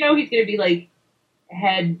 Because, you know, he's going to be, like,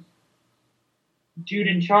 head dude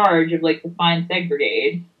in charge of, like, the Fine Seg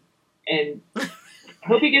Brigade. And I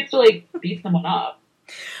hope he gets to, like, beat someone up.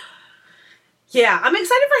 Yeah, I'm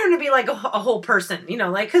excited for him to be, like, a whole person, you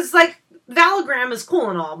know, like, because, like, Valogram is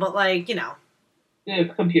cool and all, but, like, you know. The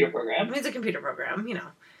computer program. It's a computer program, you know.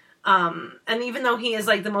 And even though he is,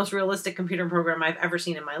 like, the most realistic computer program I've ever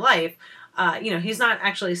seen in my life, you know, he's not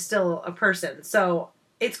actually still a person. So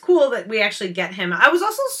it's cool that we actually get him. I was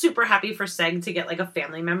also super happy for Seg to get, like, a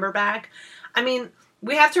family member back. I mean,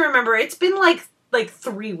 we have to remember, it's been, like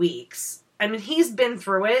 3 weeks. I mean, he's been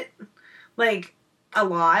through it, like, a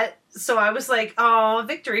lot. So I was like, oh,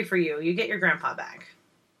 victory for you. You get your grandpa back.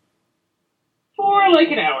 For, like,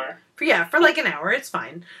 an hour. For like an hour. It's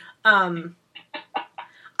fine.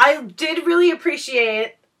 I did really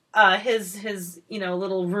appreciate his you know,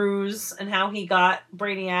 little ruse and how he got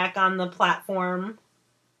Brainiac on the platform.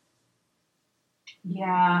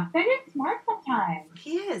 Yeah, that is smart sometimes.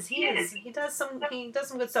 He is. He does some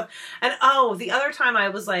good stuff. And the other time I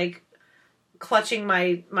was like clutching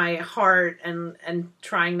my heart and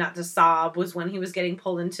trying not to sob was when he was getting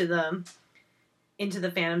pulled into the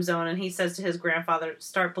Phantom Zone, and he says to his grandfather,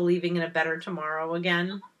 "Start believing in a better tomorrow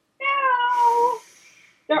again." No.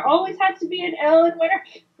 There always has to be an L in Winter.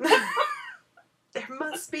 There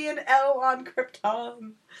must be an L on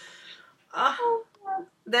Krypton.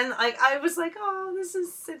 Then I was like, oh,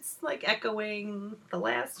 it's like echoing the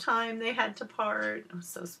last time they had to part. It was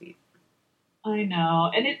so sweet. I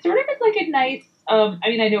know. And it sort of is like a nice, I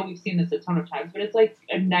mean, I know we've seen this a ton of times, but it's like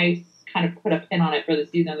a nice kind of put a pin on it for the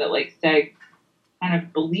season that, like, Seg kind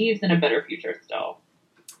of believes in a better future still.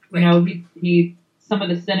 Right. You know, he some of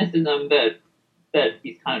the cynicism that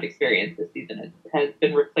he's kind of experienced this season has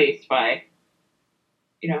been replaced by,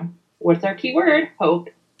 you know, what's our key word? Hope.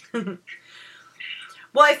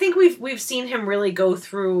 Well, I think we've seen him really go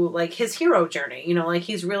through, like, his hero journey. You know, like,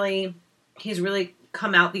 he's really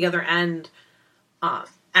come out the other end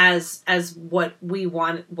as what we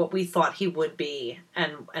thought he would be,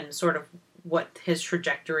 and sort of what his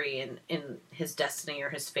trajectory in his destiny or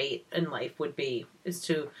his fate in life would be, is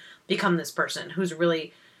to become this person who's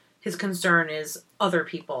really, his concern is other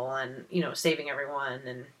people and, you know, saving everyone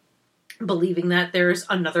and believing that there's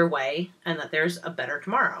another way and that there's a better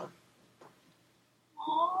tomorrow.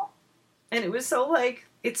 Aww. And it was so, like,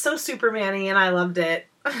 it's so Superman-y, and I loved it.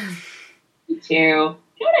 Me too. You know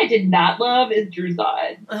what I did not love is Drew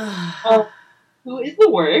Zod, who is the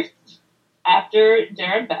worst after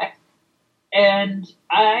Darren Beck. And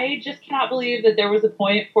I just cannot believe that there was a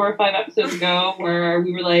point 4 or 5 episodes ago where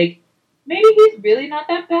we were like, maybe he's really not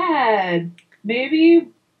that bad.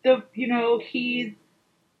 Maybe he's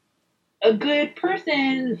a good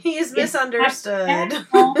person. He's misunderstood.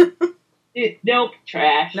 Nope,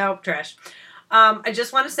 trash. Nope, trash. I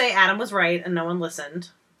just want to say Adam was right and no one listened.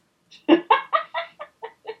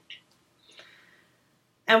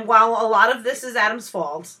 And while a lot of this is Adam's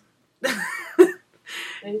fault,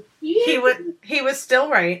 he was still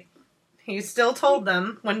right. He still told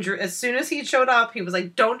them when Drew, as soon as he showed up, he was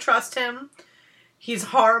like, "Don't trust him. He's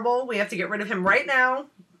horrible. We have to get rid of him right now."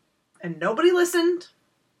 And nobody listened.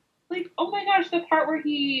 Like, oh my gosh, the part where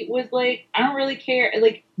he was like, I don't really care.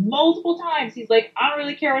 Like, multiple times, he's like, I don't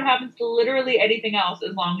really care what happens to literally anything else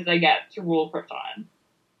as long as I get to rule Krypton.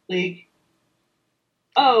 Like,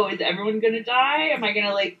 oh, is everyone gonna die? Am I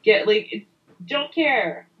gonna, like, don't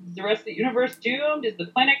care. Is the rest of the universe doomed? Is the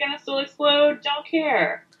planet gonna still explode? Don't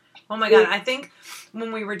care. Oh my god, I think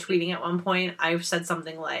when we were tweeting at one point, I said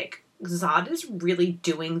something like, Zod is really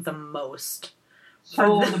doing the most.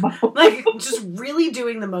 Like, just really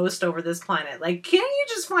doing the most over this planet. Like, can't you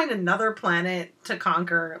just find another planet to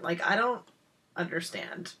conquer? Like, I don't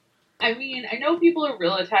understand. I mean, I know people are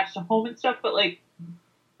real attached to home and stuff, but, like,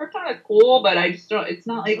 Krypton is cool, but I just don't, it's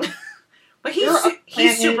not like... But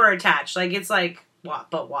he's super attached. Like, it's like, what?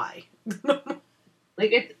 But why?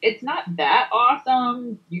 Like, it's not that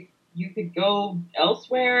awesome. You could go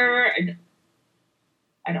elsewhere. And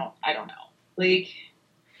I don't know. Like...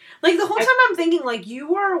 Like, the whole time I'm thinking, like,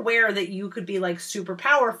 you are aware that you could be, like, super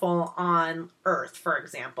powerful on Earth, for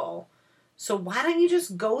example. So why don't you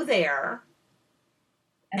just go there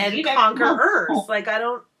and conquer Earth? Like,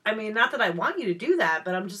 I mean, not that I want you to do that,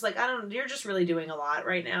 but I'm just like, you're just really doing a lot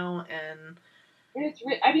right now, and... it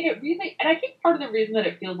really, and I think part of the reason that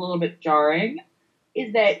it feels a little bit jarring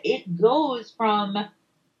is that it goes from,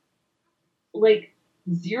 like,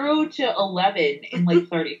 0 to 11 in, like,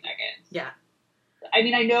 30 seconds. Yeah. I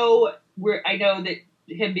mean, I know that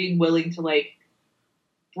him being willing to, like,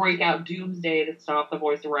 break out Doomsday to stop the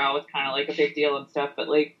Voice of Ra was kind of, like, a big deal and stuff, but,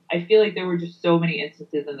 like, I feel like there were just so many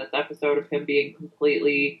instances in this episode of him being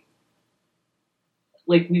completely,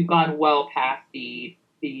 like, we've gone well past the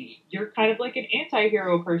you're kind of like an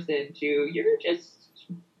anti-hero person to you're just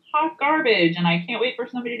hot garbage and I can't wait for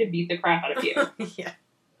somebody to beat the crap out of you. Yeah.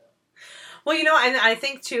 Well, you know, and I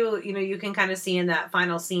think, too, you know, you can kind of see in that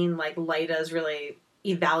final scene, like, Lyta's really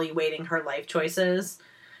evaluating her life choices.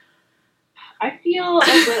 I feel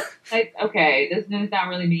like, okay, this is not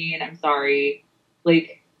really mean, I'm sorry.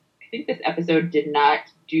 Like, I think this episode did not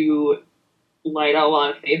do Lyta a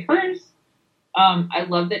lot of favors. I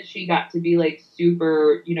love that she got to be, like,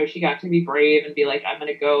 super, you know, she got to be brave and be like, I'm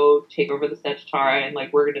gonna go take over the Setch'tara and,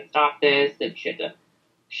 like, we're gonna stop this, and she had to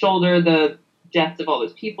shoulder the deaths of all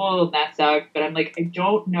those people, and that sucked, but I'm like, I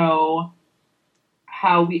don't know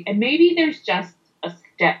how and maybe there's just a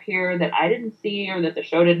step here that I didn't see or that the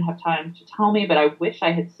show didn't have time to tell me, but I wish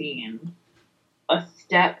I had seen a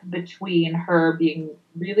step between her being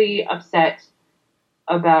really upset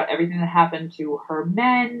about everything that happened to her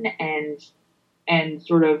men and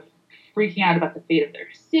sort of freaking out about the fate of their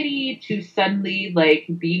city to suddenly, like,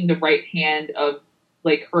 being the right hand of,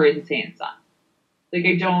 like, her insane son. Like,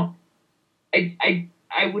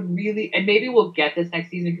 I would really, and maybe we'll get this next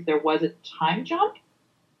season because there was a time jump.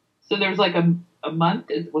 So there's, like, a month,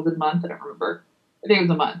 was it a month? I don't remember. I think it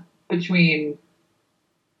was a month between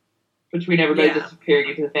everybody disappearing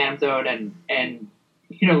into the Phantom Zone and,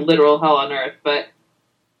 you know, literal hell on Earth. But,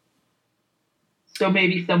 so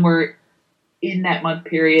maybe somewhere in that month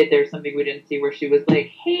period, there's something we didn't see where she was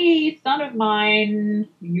like, hey, son of mine,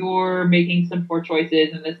 you're making some poor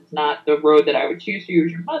choices and this is not the road that I would choose for you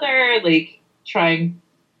as your mother. Like, trying,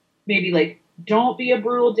 maybe, like, don't be a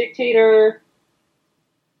brutal dictator.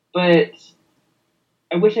 But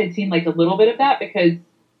I wish I'd seen, like, a little bit of that because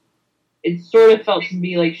it sort of felt to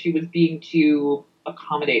me like she was being too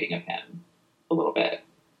accommodating of him a little bit.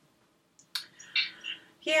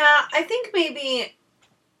 Yeah, I think maybe...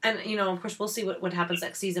 And, you know, of course, we'll see what happens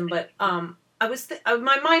next season. But I was in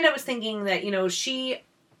my mind, I was thinking that, you know, he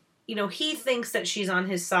thinks that she's on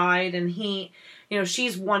his side, and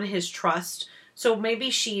she's won his trust. So maybe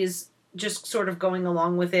she's just sort of going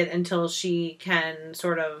along with it until she can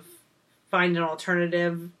sort of find an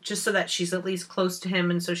alternative, just so that she's at least close to him,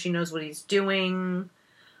 and so she knows what he's doing.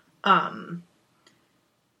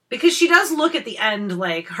 Because she does look at the end,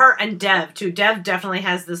 like, her and Dev, too. Dev definitely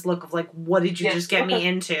has this look of, like, what did you just get me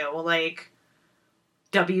into? Like,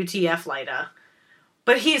 WTF, Lyta.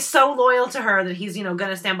 But he's so loyal to her that he's, you know,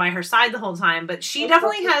 gonna stand by her side the whole time. But she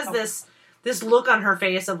definitely has this look on her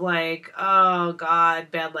face of, like, oh,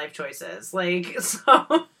 God, bad life choices. Like, so...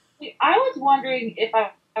 I was wondering if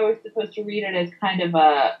I was supposed to read it as kind of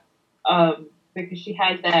a... because she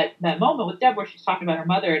has that moment with Dev where she's talking about her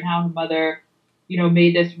mother and how her mother... you know,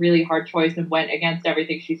 made this really hard choice and went against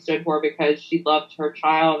everything she stood for because she loved her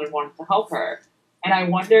child and wanted to help her. And I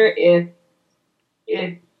wonder if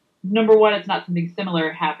number one, it's not something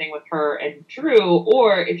similar happening with her and Drew,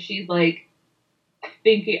 or if she's, like,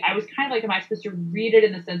 thinking, I was kind of like, am I supposed to read it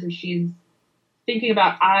in the sense of she's thinking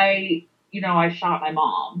about, I shot my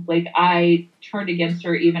mom. Like, I turned against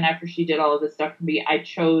her even after she did all of this stuff for me. I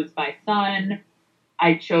chose my son.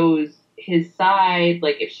 I chose his side.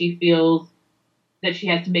 Like, if she feels that she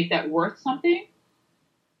has to make that worth something,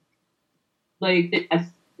 like, that has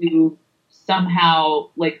to somehow,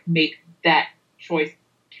 like, make that choice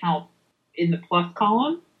count in the plus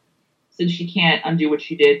column, since she can't undo what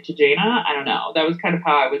she did to Jaina. I don't know. That was kind of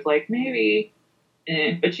how I was like, maybe.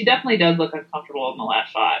 But she definitely does look uncomfortable in the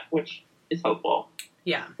last shot, which is hopeful.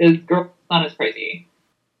 Yeah. Because girl son is crazy.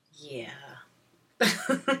 Yeah.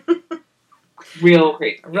 Real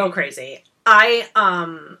crazy. Real crazy.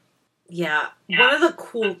 Yeah. One of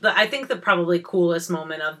the I think the probably coolest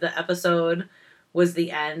moment of the episode was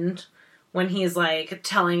the end, when he's, like,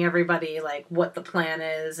 telling everybody, like, what the plan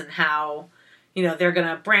is and how, you know, they're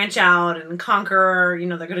gonna branch out and conquer, you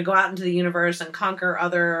know, they're gonna go out into the universe and conquer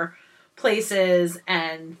other places,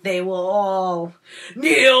 and they will all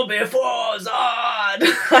kneel before Zod.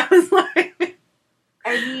 I was like...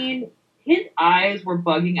 I mean, eyes were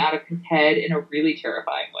bugging out of his head in a really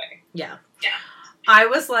terrifying way. Yeah. I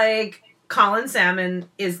was like, Colin Salmon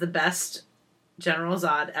is the best General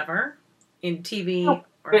Zod ever in TV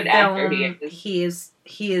or Good actor film. he is.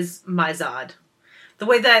 He is my Zod. The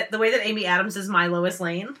way that Amy Adams is my Lois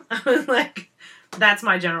Lane, I was like, that's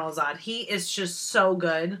my General Zod. He is just so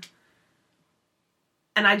good.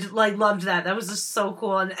 And I just, like, loved that. That was just so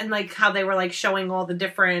cool. And like how they were like showing all the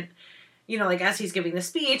different, you know, like as he's giving the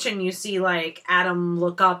speech and you see like Adam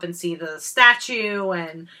look up and see the statue,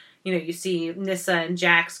 and you know, you see Nyssa and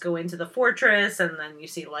Jax go into the fortress, and then you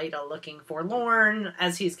see Lyta looking forlorn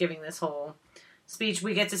as he's giving this whole speech.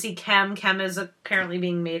 We get to see Kem. Kem is apparently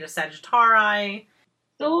being made a Sagittari.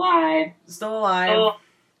 Still alive.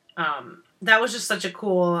 Oh. That was just such a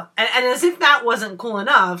cool... And as if that wasn't cool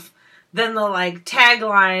enough, then the, like,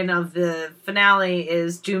 tagline of the finale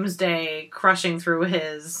is Doomsday crushing through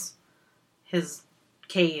his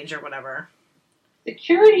cage or whatever.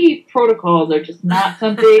 Security protocols are just not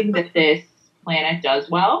something that this planet does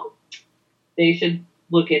well. They should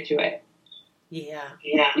look into it. Yeah.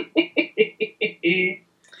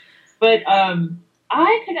 But,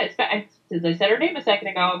 I could expect... As I said her name a second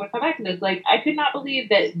ago, I'm going to come back to this. Like, I could not believe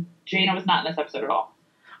that Jaina was not in this episode at all.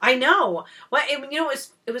 I know. Well, you know,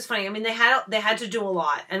 it was funny. I mean, they had to do a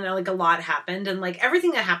lot, and like a lot happened, and like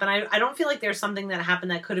everything that happened, I don't feel like there's something that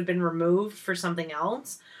happened that could have been removed for something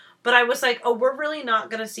else. But I was like, oh, we're really not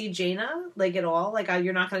going to see Jaina like at all. Like,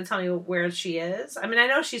 you're not going to tell me where she is. I mean, I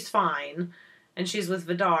know she's fine, and she's with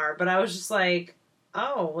Vidar, but I was just like,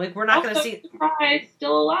 oh, like we're not going to see. Surprise,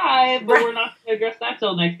 still alive, but we're not going to address that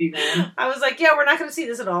till next season. I was like, yeah, we're not going to see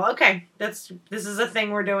this at all. Okay, this is a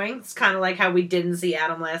thing we're doing. It's kind of like how we didn't see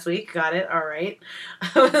Adam last week. Got it. All right.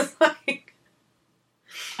 I was like,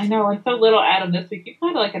 I know, and so little Adam this week. You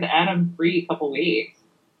had like an Adam-free couple weeks,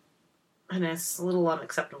 and it's a little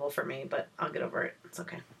unacceptable for me, but I'll get over it. It's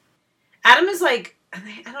okay. Adam is like,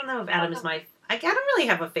 I don't know if Adam is I don't really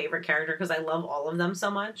have a favorite character because I love all of them so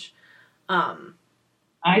much.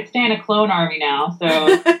 I stand a clone army now, so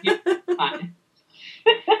you're fine.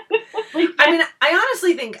 I mean, I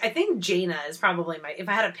honestly think Jaina is probably if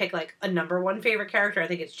I had to pick like a number one favorite character, I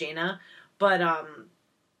think it's Jaina. But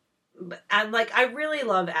I really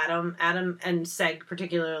love Adam and Seg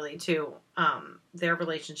particularly too. Their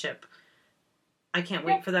relationship. I can't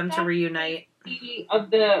wait for them to reunite.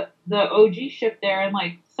 Of the OG ship there in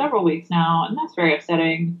like several weeks now, and that's very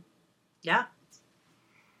upsetting. Yeah.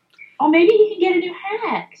 Oh, maybe he can get a new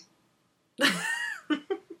hat. I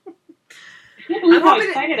can't believe how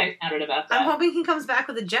excited I sounded about that. I'm hoping he comes back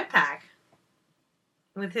with a jetpack,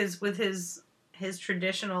 with his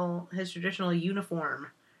traditional uniform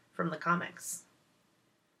from the comics.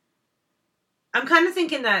 I'm kind of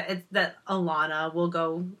thinking that Alana will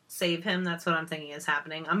go save him. That's what I'm thinking is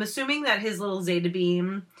happening. I'm assuming that his little Zeta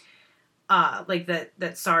beam, like that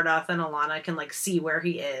Sardoth and Alana can like see where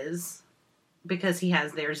he is. Because he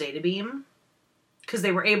has their Zeta beam. Because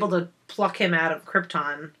they were able to pluck him out of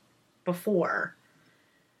Krypton before.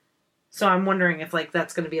 So I'm wondering if like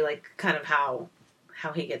that's going to be like kind of how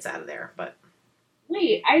he gets out of there. But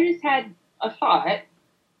wait, I just had a thought.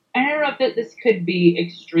 And I don't know if this could be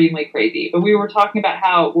extremely crazy, but we were talking about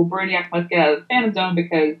how Brainiac must get out of the Phantom Zone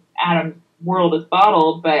because Adam's world is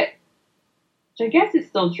bottled, but which I guess is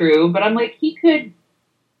still true. But I'm like, he could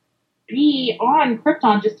be on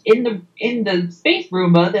Krypton just in the space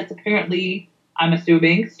Roomba that's apparently, I'm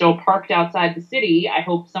assuming, still parked outside the city. I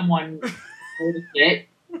hope someone noticed it.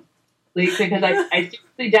 Like, because I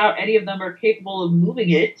seriously doubt any of them are capable of moving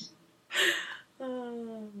it.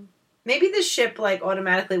 Maybe the ship like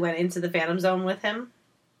automatically went into the Phantom Zone with him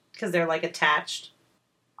because they're like attached.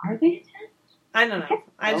 Are they attached? I don't know.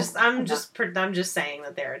 I'm just saying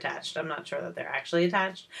that they're attached. I'm not sure that they're actually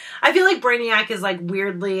attached. I feel like Brainiac is like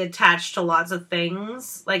weirdly attached to lots of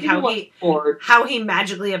things, like how he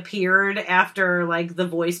magically appeared after like the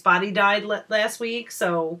voice body died last week.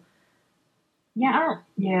 So yeah,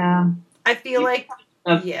 I feel like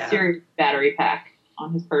serious battery pack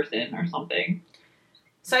on his person or something.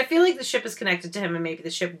 So I feel like the ship is connected to him, and maybe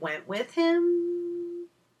the ship went with him.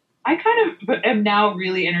 I kind of am now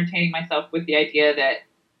really entertaining myself with the idea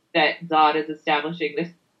that Zod is establishing this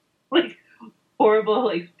like horrible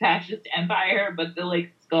like fascist empire, but the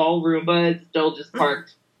like skull Roomba is still just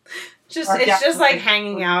parked. It's just like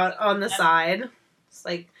hanging out on the side. It's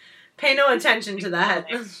like pay no attention to that.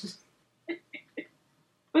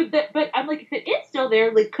 But I'm like, if it is still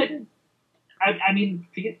there, like I mean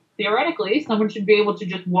theoretically someone should be able to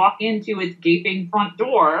just walk into its gaping front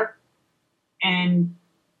door and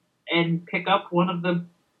pick up one of the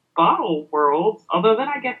bottle worlds. Although then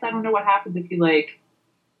I guess I don't know what happens if you like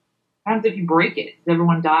What happens if you break it? Does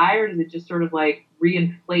everyone die, or does it just sort of like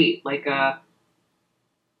reinflate like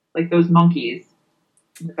those monkeys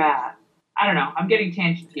in the bath? I don't know. I'm getting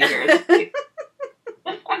tangent here.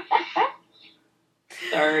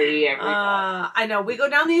 Sorry, everyone. I know we go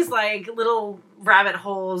down these like little rabbit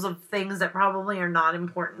holes of things that probably are not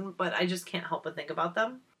important, but I just can't help but think about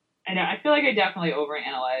them. I know. I feel like I definitely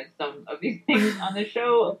overanalyze some of these things on the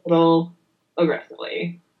show a little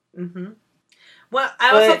aggressively. Mm-hmm. Well,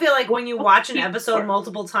 I also feel like when you watch an episode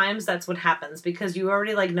multiple times, that's what happens, because you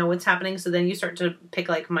already like know what's happening, so then you start to pick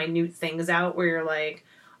like minute things out where you're like,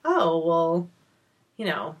 oh, well, you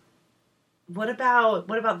know, what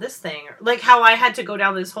about this thing? Like how I had to go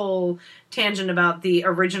down this whole tangent about the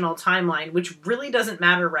original timeline, which really doesn't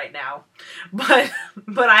matter right now. But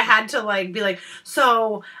I had to like be like,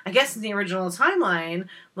 so I guess in the original timeline,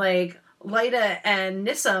 like Lyta and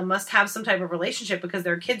Nyssa must have some type of relationship because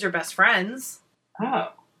their kids are best friends.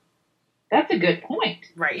 Oh. That's a good point.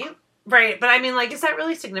 Right? Right. But I mean, like, is that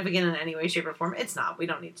really significant in any way, shape, or form? It's not. We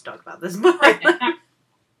don't need to talk about this. But not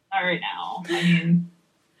right now. I mean,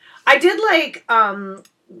 I did like,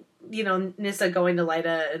 Nyssa going to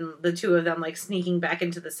Lyta and the two of them like sneaking back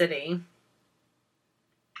into the city.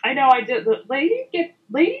 I know. I did. Ladies get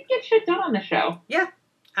shit done on the show. Yeah,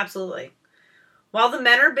 absolutely. While the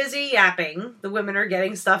men are busy yapping, the women are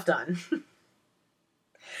getting stuff done.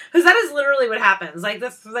 Because that is literally what happens.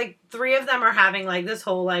 Like three of them are having like this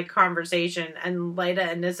whole like conversation, and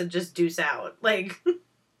Lyta and Nyssa just deuce out. Like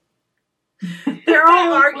they're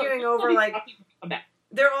all arguing over like.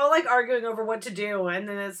 They're all like arguing over what to do, and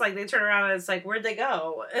then it's like they turn around and it's like, where'd they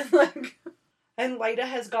go? And Lyta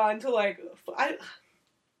has gone to like I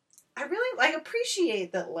really like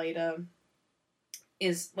appreciate that Lyta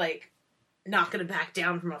is like not gonna back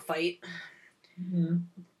down from a fight. Mm-hmm.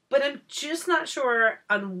 But I'm just not sure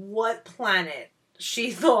on what planet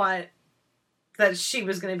she thought that she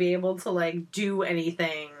was gonna be able to like do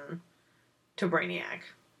anything to Brainiac.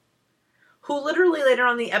 Who literally later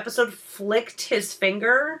on in the episode flicked his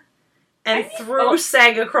finger and threw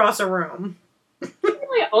Seg across a room. You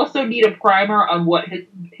really also need a primer on what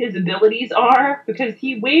his abilities are, because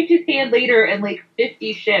he waved his hand later and like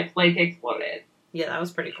 50 ships like exploded. Yeah, that was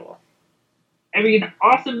pretty cool. I mean,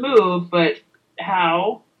 awesome move, but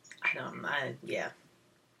how? I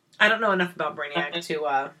don't know enough about Brainiac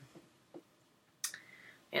to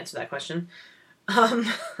answer that question.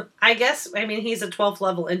 I guess, I mean, he's a 12th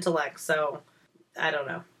level intellect, so I don't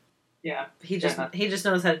know. Yeah. He just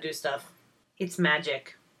knows how to do stuff. It's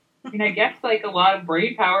magic. I mean, I guess, like, a lot of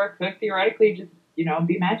brain power could theoretically just,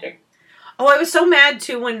 be magic. Oh, I was so mad,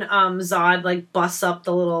 too, when Zod, like, busts up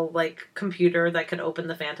the little, like, computer that could open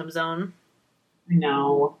the Phantom Zone. I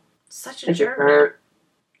know. Such a jerk.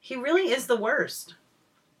 He really is the worst.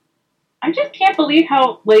 I just can't believe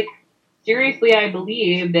how, like, seriously, I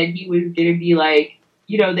believe that he was going to be like,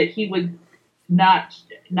 that he was not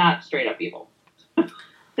straight up evil. that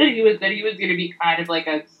he was going to be kind of like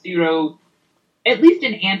a pseudo, at least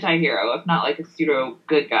an anti-hero, if not like a pseudo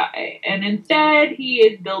good guy. And instead, he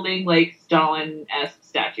is building like Stalin-esque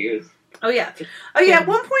statues. Oh yeah. At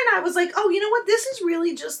one point, I was like, oh, you know what? This is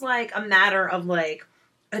really just like a matter of like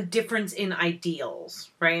a difference in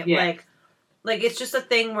ideals, right? Yeah. Like it's just a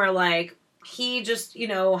thing where like. He just,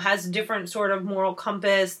 has a different sort of moral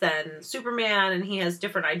compass than Superman, and he has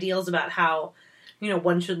different ideals about how,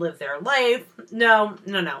 one should live their life. No.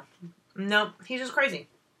 He's just crazy.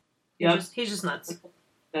 Yep. He's just nuts.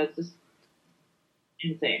 That's just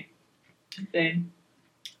insane.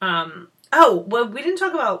 Oh, well, we didn't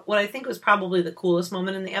talk about what I think was probably the coolest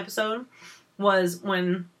moment in the episode was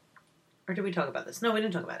when, or did we talk about this? No, we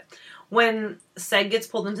didn't talk about it. When Seg gets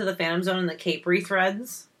pulled into the Phantom Zone and the cape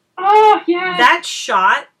rethreads. Oh, yeah. That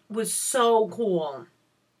shot was so cool.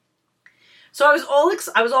 So I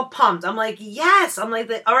was all pumped. I'm like, yes. I'm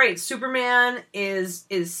like, all right, Superman is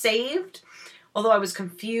saved. Although I was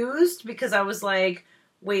confused because I was like,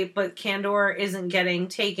 wait, but Kandor isn't getting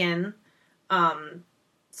taken.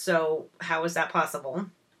 So how is that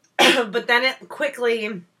possible? But then it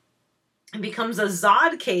quickly becomes a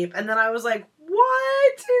Zod cape. And then I was like,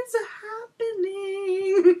 what is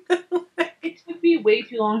happening? It took me way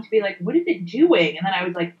too long to be like, what is it doing? And then I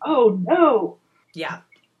was like, oh no. Yeah.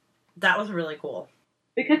 That was really cool.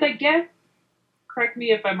 Because I guess, correct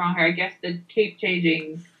me if I'm wrong here, I guess the cape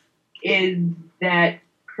changing is that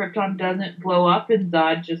Krypton doesn't blow up and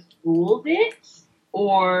Zod just rules it?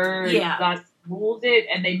 Or Zod rules it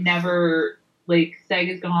and they never, like, Seg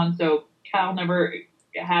is gone, so Cal never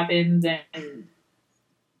happens, and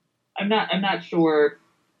I'm not sure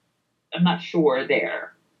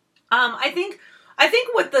there. I think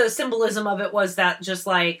what the symbolism of it was that just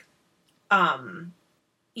like Zod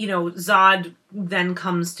then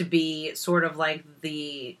comes to be sort of like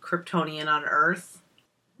the Kryptonian on Earth.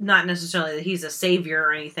 Not necessarily that he's a savior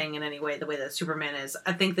or anything in any way, the way that Superman is.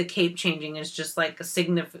 I think the cape changing is just like a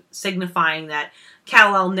signifying that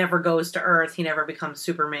Kal-El never goes to Earth. He never becomes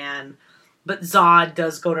Superman. But Zod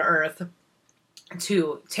does go to Earth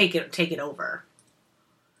to take it over.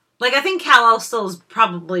 Like, I think Kal-El still is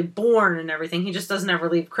probably born and everything. He just doesn't ever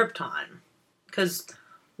leave Krypton. Because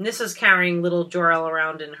Nissa's carrying little Jor-El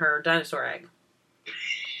around in her dinosaur egg.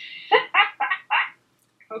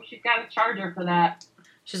 Hope she's got a charger for that.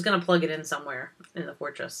 She's going to plug it in somewhere in the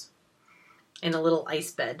fortress. In a little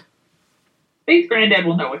ice bed. Space Granddad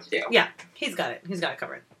will know what to do. Yeah, he's got it. He's got it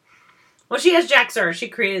covered. Well, she has Jax-Ur. She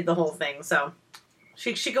created the whole thing, so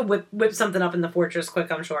she could whip something up in the fortress quick,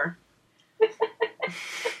 I'm sure.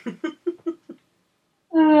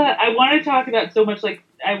 I want to talk about so much thing,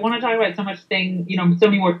 so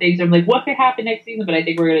many more things. I'm like, what could happen next season? But I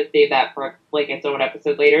think we're going to save that for like its own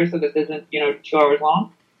episode later, so this isn't 2 hours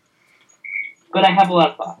long. But I have a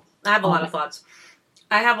lot of thoughts. I have a lot of thoughts.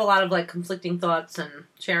 I have a lot of like conflicting thoughts and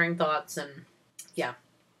sharing thoughts, and yeah.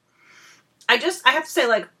 I have to say,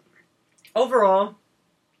 like, overall,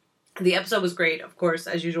 the episode was great, of course,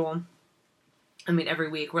 as usual. I mean, every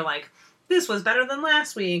week we're like, this was better than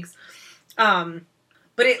last week's.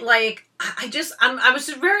 But it, like, I was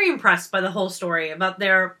just very impressed by the whole story about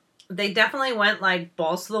they definitely went, like,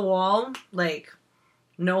 balls to the wall, like,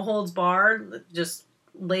 no holds barred, just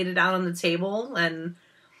laid it out on the table, and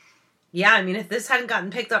yeah, I mean, if this hadn't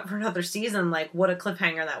gotten picked up for another season, like, what a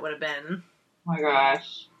cliffhanger that would have been. Oh my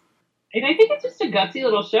gosh. And I think it's just a gutsy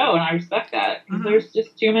little show, and I respect that. Mm-hmm. There's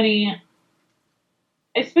just too many,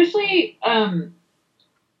 especially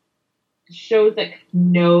shows that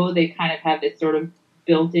know they kind of have this sort of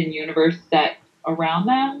built-in universe set around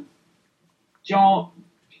them, don't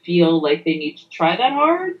feel like they need to try that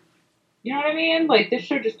hard. You know what I mean? Like, this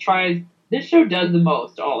show does the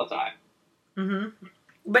most all the time. Mm-hmm.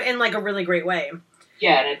 But in, like, a really great way.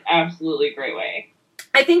 Yeah, in an absolutely great way.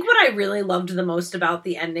 I think what I really loved the most about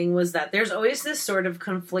the ending was that there's always this sort of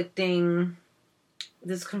conflicting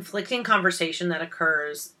conversation that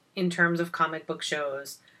occurs in terms of comic book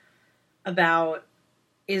shows about,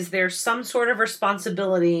 is there some sort of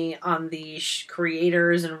responsibility on the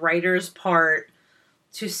creators and writers' part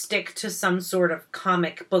to stick to some sort of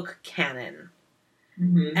comic book canon?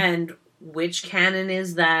 Mm-hmm. And which canon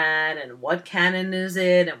is that? And what canon is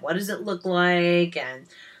it? And what does it look like? And,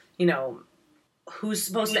 who's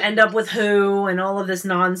supposed to end up with who? And all of this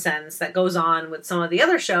nonsense that goes on with some of the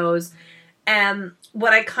other shows. And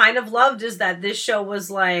what I kind of loved is that this show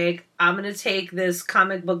was like, I'm going to take this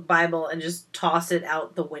comic book Bible and just toss it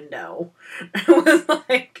out the window. It was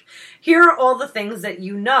like, here are all the things that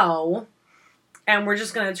you know, and we're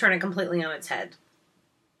just going to turn it completely on its head.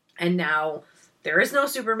 And now there is no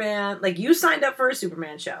Superman. Like, you signed up for a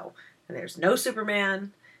Superman show, and there's no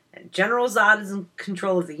Superman, and General Zod is in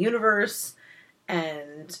control of the universe,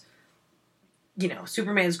 and,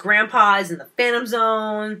 Superman's grandpa is in the Phantom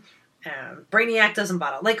Zone, Brainiac doesn't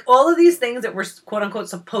bother. Like, all of these things that were quote-unquote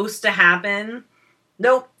supposed to happen,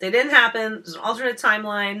 nope, they didn't happen. There's an alternate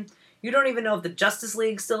timeline. You don't even know if the Justice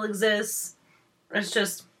League still exists. It's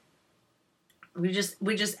just, we just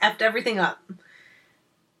effed everything up.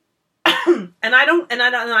 and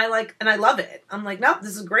I love it. I'm like, nope,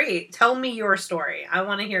 this is great. Tell me your story. I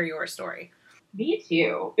want to hear your story. Me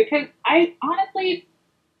too, because I honestly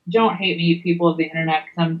don't hate me, people of the internet,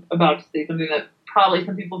 because I'm about to say something that probably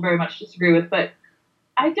some people very much disagree with, but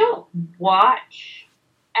I don't watch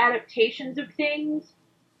adaptations of things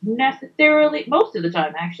necessarily, most of the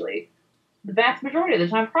time actually, the vast majority of the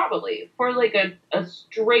time probably, for like a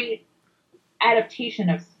straight adaptation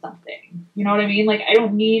of something. You know what I mean? Like, I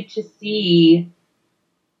don't need to be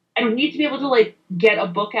able to like get a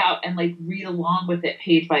book out and like read along with it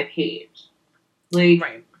page by page. Like,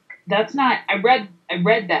 right. That's not, I read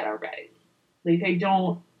that already. Like,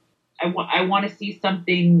 I want to see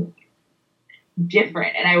something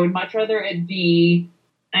different, and I would much rather it be,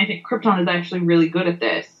 and I think Krypton is actually really good at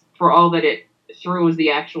this, for all that it throws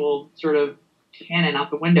the actual sort of canon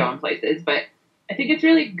out the window in places, but I think it's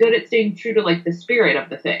really good at staying true to, like, the spirit of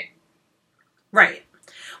the thing. Right.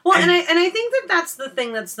 Well, and I think that that's the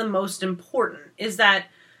thing that's the most important, is that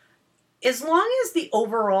as long as the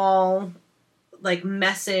overall, like,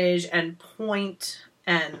 message and point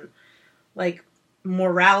and, like,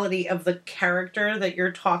 morality of the character that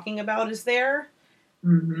you're talking about is there,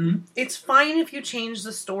 mm-hmm. It's fine if you change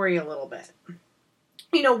the story a little bit.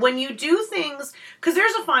 When you do things, because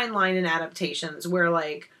there's a fine line in adaptations where,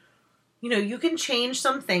 like, you can change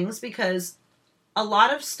some things because a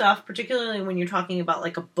lot of stuff, particularly when you're talking about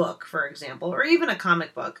like a book, for example, or even a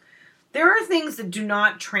comic book, there are things that do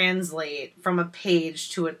not translate from a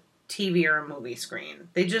page to a TV or a movie screen.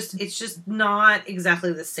 It's just not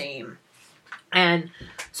exactly the same. And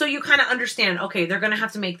so you kind of understand, okay, they're going to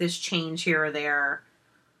have to make this change here or there,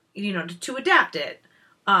 to adapt it.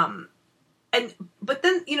 But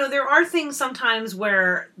then, there are things sometimes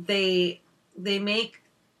where they make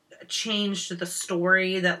a change to the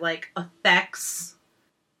story that like affects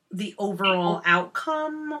the overall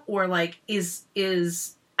outcome or like is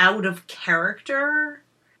out of character.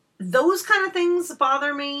 Those kind of things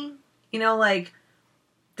bother me. Like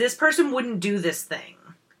this person wouldn't do this thing.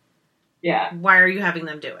 Yeah. Why are you having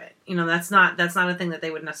them do it? That's not a thing that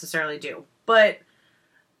they would necessarily do. But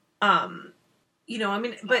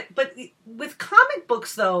but with comic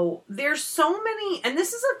books though, there's so many, and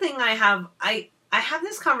this is a thing I have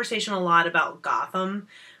this conversation a lot about Gotham,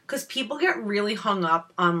 because people get really hung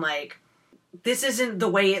up on like, this isn't the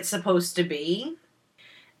way it's supposed to be.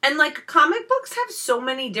 And like comic books have so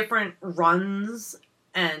many different runs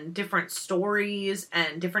and different stories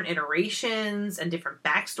and different iterations and different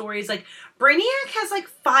backstories. Like Brainiac has like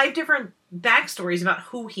 5 different backstories about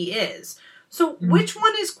who he is. So which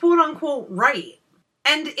one is quote unquote right?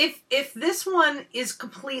 And if this one is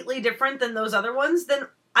completely different than those other ones, then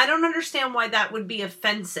I don't understand why that would be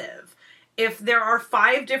offensive. If there are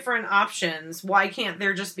 5 different options, why can't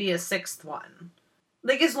there just be a 6th one?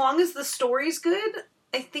 Like, as long as the story's good,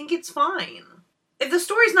 I think it's fine. If the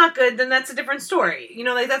story's not good, then that's a different story.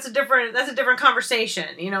 Like, that's a different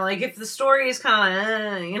conversation. Like, if the story is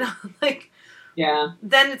kind of, like... Yeah.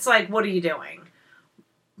 Then it's like, what are you doing?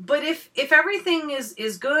 But if everything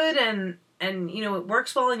is good and it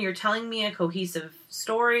works well and you're telling me a cohesive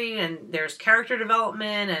story and there's character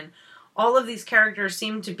development and all of these characters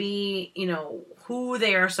seem to be, who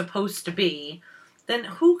they are supposed to be, then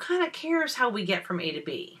who kind of cares how we get from A to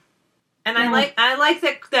B? And yeah. I like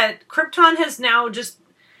that Krypton has now just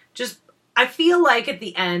I feel like at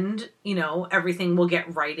the end, everything will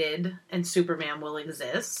get righted and Superman will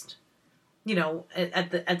exist,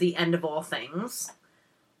 at the end of all things.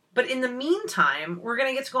 But in the meantime, we're going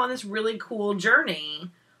to get to go on this really cool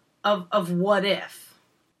journey of what if.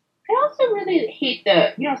 I also really hate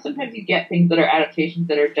sometimes you get things that are adaptations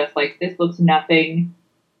that are just like, this looks nothing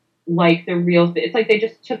like the real thing. It's like they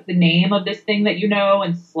just took the name of this thing that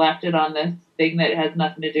and slapped it on this thing that has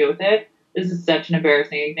nothing to do with it. This is such an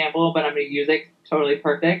embarrassing example, but I'm going to use it. Totally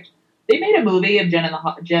perfect. They made a movie of Gem and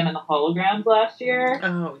the Holograms last year.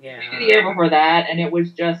 Oh, yeah. Maybe the year before that, and it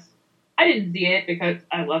was just... I didn't see it because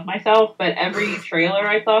I love myself, but every trailer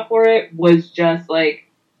I saw for it was just like,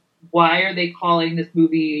 why are they calling this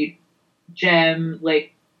movie Gem?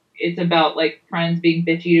 Like, it's about like friends being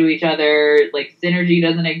bitchy to each other. Like, synergy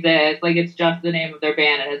doesn't exist. Like, it's just the name of their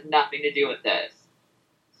band. It has nothing to do with this.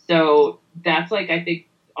 So that's like, I think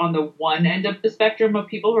on the one end of the spectrum of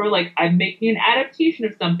people who are like, I'm making an adaptation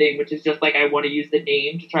of something, which is just like, I want to use the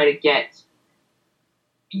name to try to get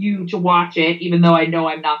you to watch it, even though I know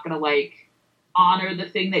I'm not going to like honor the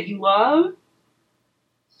thing that you love.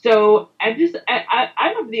 So I'm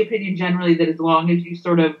of the opinion generally that as long as you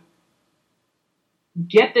sort of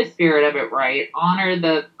get the spirit of it right, honor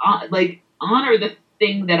the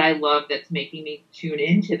thing that I love that's making me tune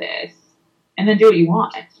into this, and then do what you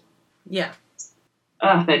want. Yeah.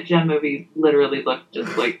 That Gem movie literally looked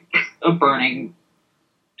just like a burning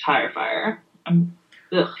tire fire.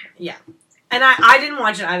 Yeah. And I didn't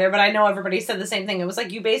watch it either, but I know everybody said the same thing. It was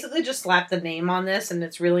like, you basically just slapped the name on this, and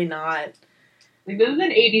it's really not... Like, this is an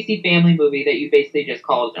ABC Family movie that you basically just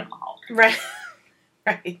call Gem and the Holograms. Right.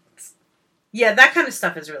 Right. Yeah, that kind of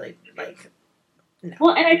stuff is really, like, no.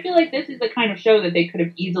 Well, and I feel like this is the kind of show that they could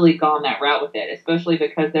have easily gone that route with it, especially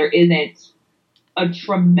because there isn't a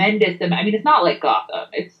tremendous... I mean, it's not like Gotham.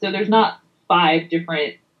 So there's not 5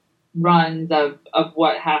 different runs of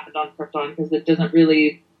what happened on Krypton, because it doesn't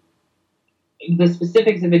really... The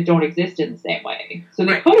specifics of it don't exist in the same way. So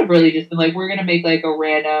they could have really just been like, we're going to make like a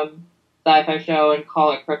random sci-fi show and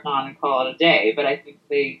call it Krypton and call it a day. But I think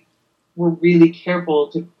they were really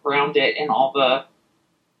careful to ground it in all the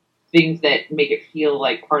things that make it feel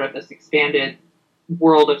like part of this expanded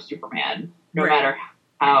world of Superman, no matter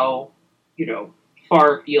how,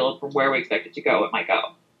 far afield from where we expect it to go, it might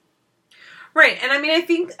go. Right. And I mean, I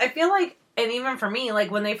feel like, and even for me, like,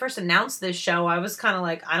 when they first announced this show, I was kind of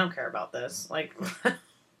like, I don't care about this. Like,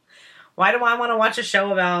 why do I want to watch a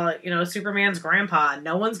show about, Superman's grandpa?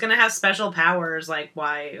 No one's going to have special powers. Like,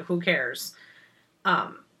 why? Who cares?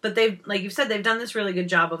 But they've, like you said, they've done this really good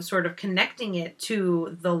job of sort of connecting it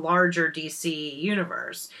to the larger DC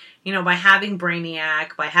universe. You know, by having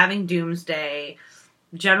Brainiac, by having Doomsday,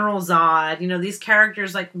 General Zod, you know, these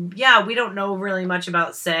characters, like, yeah, we don't know really much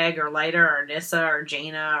about Seg or Lyta or Nyssa or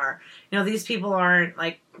Jaina, or, you know, these people aren't,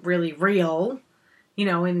 like, really real, you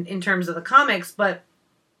know, in terms of the comics, but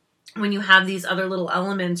when you have these other little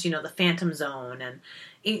elements, you know, the Phantom Zone, and,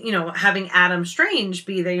 you know, having Adam Strange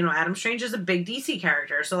be there, you know, Adam Strange is a big DC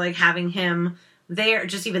character, so, like, having him there,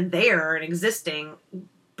 just even there and existing,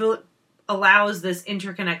 allows this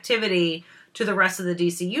interconnectivity to the rest of the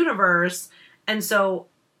DC universe. And so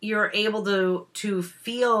you're able to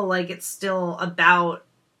feel like it's still about,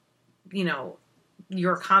 you know,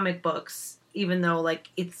 your comic books, even though, like,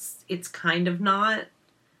 it's kind of not.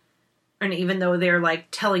 And even though they're, like,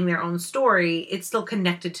 telling their own story, it's still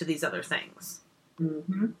connected to these other things.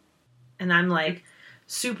 Mm-hmm. And I'm, like,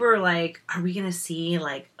 super, like, are we going to see,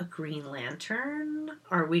 like, a Green Lantern?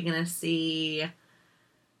 Are we going to see,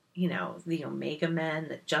 you know, the Omega Men,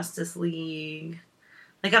 the Justice League?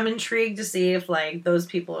 Like, I'm intrigued to see if, like, those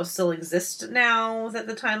people still exist now that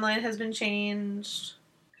the timeline has been changed.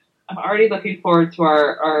 I'm already looking forward to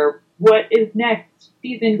our what is next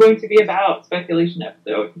season going to be about speculation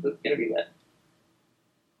episode, because it's going to be lit.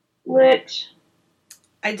 Lit.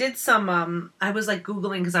 I did some, I was, like,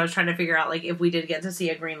 Googling because I was trying to figure out, like, if we did get to see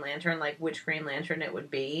a Green Lantern, like, which Green Lantern it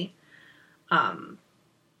would be.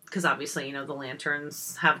 Because obviously, you know, the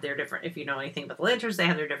Lanterns have their different, if you know anything about the Lanterns, they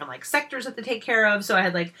have their different, like, sectors that they take care of. So I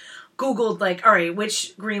had, like, Googled, like, all right,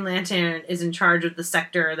 which Green Lantern is in charge of the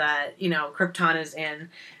sector that, you know, Krypton is in.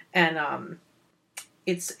 And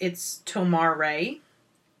it's Tomar-Ray.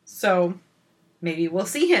 So maybe we'll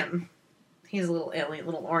see him. He's a little alien,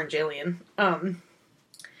 little orange alien.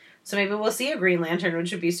 So maybe we'll see a Green Lantern,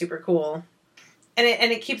 which would be super cool.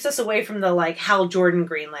 And it keeps us away from the, like, Hal Jordan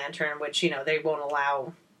Green Lantern, which, you know,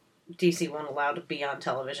 DC won't allow to be on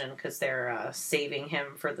television because they're saving him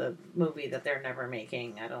for the movie that they're never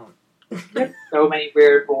making. There's so many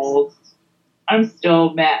weird roles. I'm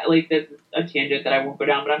still mad. Like, this is a tangent that I won't go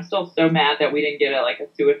down, but I'm still so mad that we didn't get a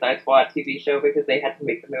Suicide Squad TV show because they had to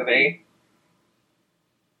make the movie.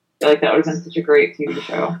 I feel like that would have been such a great TV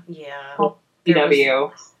show. Yeah.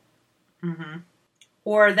 CW. Mm-hmm.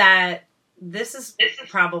 Or that this is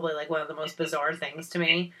probably, like, one of the most bizarre things to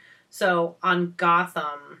me. So on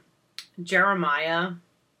Gotham, Jeremiah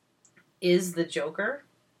is the Joker.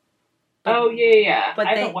 Oh, yeah. But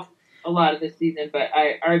I haven't watched a lot of this season, but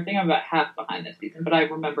I think I'm about half behind this season, but I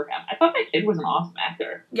remember him. I thought that kid was an awesome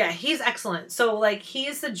actor. Yeah, he's excellent. So, like,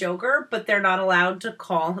 he's the Joker, but they're not allowed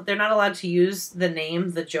to use the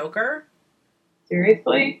name the Joker.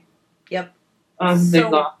 Seriously? Yep. It's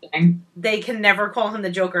exhausting. They can never call him the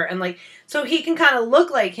Joker. And, like, so he can kind of look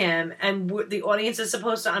like him, and the audience is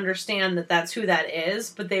supposed to understand that that's who that is,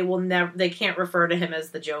 but they can't refer to him as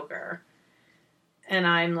the Joker. And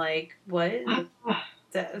I'm like, what?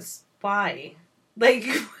 That's why. Like,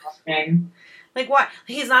 like, what?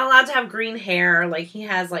 He's not allowed to have green hair. Like, he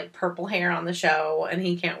has, like, purple hair on the show, and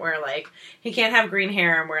he can't have green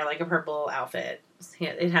hair and wear, like, a purple outfit.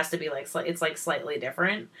 It has to be, like, it's, like, slightly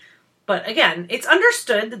different. But again, it's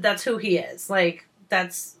understood that that's who he is. Like,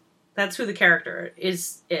 that's who the character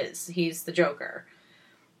is. He's the Joker.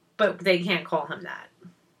 But they can't call him that.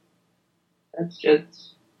 That's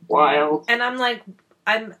just wild. And I'm like,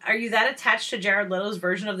 are you that attached to Jared Leto's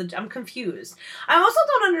version of I'm confused. I also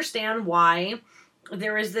don't understand why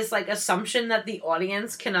there is this, like, assumption that the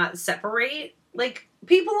audience cannot separate. Like,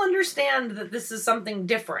 people understand that this is something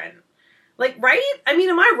different. Like, right? I mean,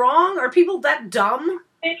 am I wrong? Are people that dumb?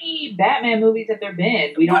 Many Batman movies have there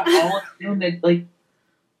been? We don't all assume that, like,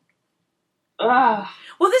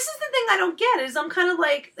 Well, this is the thing I don't get, is I'm kind of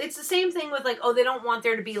like, it's the same thing with, like, oh, they don't want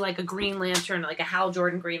there to be, like, a Green Lantern, like a Hal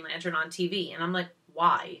Jordan Green Lantern on TV. And I'm like,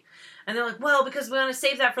 why? And they're like, well, because we want to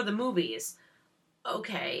save that for the movies.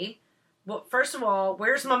 Okay. Well, first of all,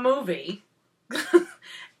 where's my movie?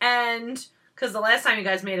 And, because the last time you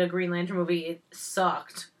guys made a Green Lantern movie, it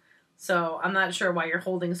sucked. So I'm not sure why you're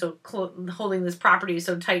holding this property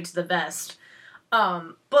so tight to the vest.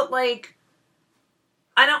 But, like,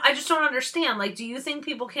 I just don't understand. Like, do you think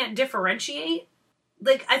people can't differentiate?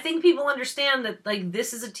 Like, I think people understand that, like,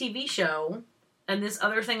 this is a TV show, and this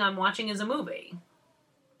other thing I'm watching is a movie.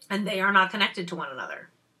 And they are not connected to one another.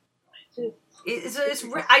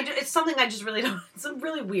 It's something I just really don't... It's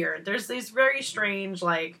really weird. There's these very strange,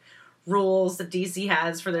 like, rules that DC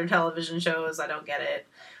has for their television shows. I don't get it.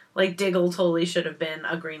 Like, Diggle totally should have been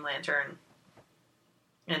a Green Lantern.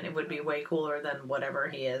 And it would be way cooler than whatever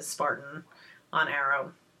he is, Spartan on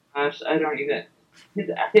Arrow. Gosh, I don't even...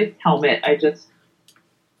 His helmet, I just...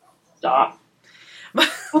 Stop.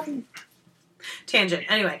 Tangent.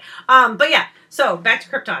 Anyway. But yeah. So, back to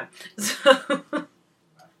Krypton.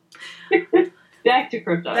 Back to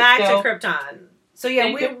Krypton. Back to Krypton. So,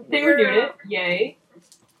 yeah, they renewed it. Yay.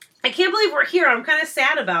 I can't believe we're here. I'm kind of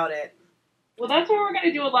sad about it. Well, that's why we're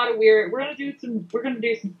gonna do a lot of weird. We're gonna do some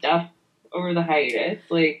stuff over the hiatus.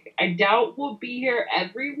 Like, I doubt we'll be here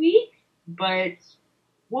every week, but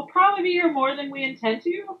we'll probably be here more than we intend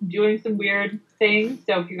to, doing some weird things.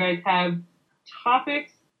 So if you guys have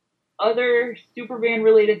topics, other Superman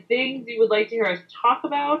related things you would like to hear us talk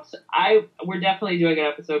about, we're definitely doing an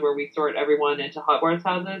episode where we sort everyone into Hogwarts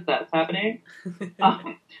houses. That's happening.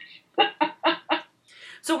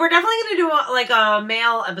 So we're definitely going to do a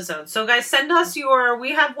mail episode. So guys, send us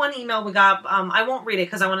we have one email we got. I won't read it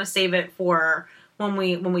because I want to save it for when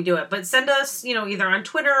we do it. But send us, either on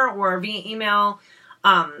Twitter or via email,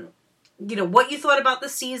 what you thought about the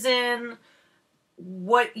season,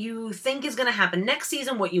 what you think is going to happen next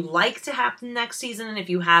season, what you like to happen next season, and if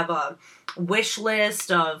you have a wish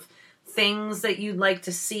list of things that you'd like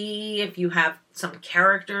to see, if you have some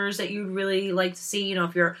characters that you'd really like to see,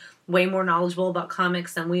 if you're way more knowledgeable about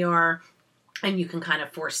comics than we are, and you can kind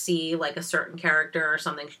of foresee like a certain character or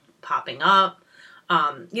something popping up,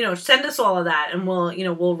 send us all of that, and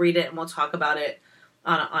we'll read it and we'll talk about it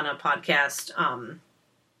on a podcast.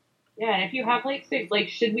 Yeah, and if you have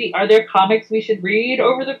are there comics we should read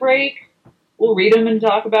over the break? We'll read them and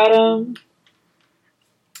talk about them.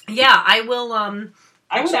 Yeah, I will. I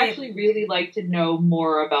would actually really like to know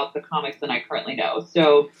more about the comics than I currently know.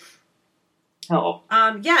 So, help.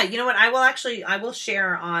 Yeah, you know what? I will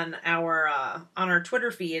share on our Twitter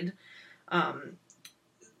feed.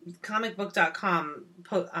 Comicbook.com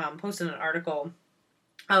posted an article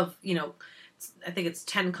of, I think it's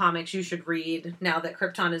 10 comics you should read now that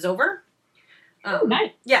Krypton is over. Oh,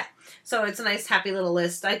 nice. Yeah. So it's a nice, happy little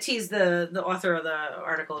list. I teased the author of the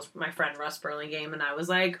article is my friend Russ Burlingame, and I was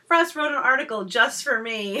like, Russ wrote an article just for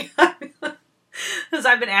me. Because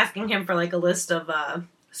I've been asking him for like a list of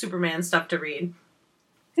Superman stuff to read.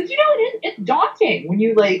 Because, it's daunting when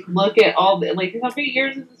you look at all the, how many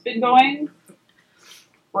years has this been going?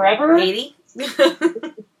 Forever? 80?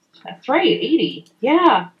 That's right, 80.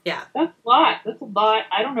 Yeah. Yeah. That's a lot.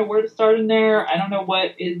 I don't know where to start in there. I don't know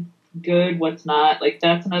what is good, what's not.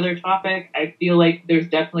 That's another topic. I feel like there's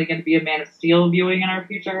definitely going to be a Man of Steel viewing in our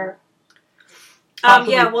future.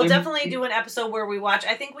 Yeah, we'll definitely do an episode where we watch.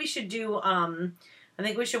 I think we should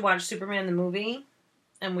watch Superman the movie,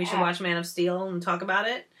 and we should watch Man of Steel and talk about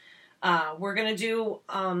it. We're going to do,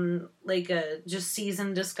 a just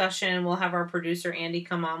season discussion. We'll have our producer Andy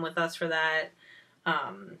come on with us for that.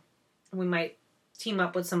 We might team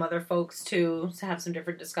up with some other folks too to have some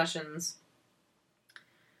different discussions.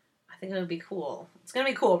 I think it would be cool. It's gonna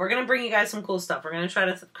be cool. We're gonna bring you guys some cool stuff. We're gonna try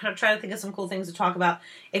to think of some cool things to talk about.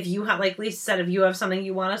 If you have, like Lisa said, if you have something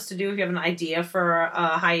you want us to do, if you have an idea for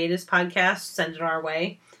a hiatus podcast, send it our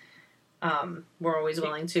way. We're always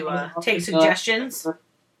willing to take suggestions.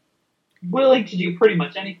 Willing to do pretty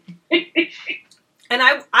much anything. And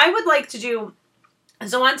I would like to do.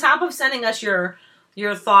 So on top of sending us your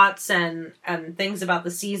thoughts and things about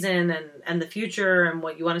the season and the future and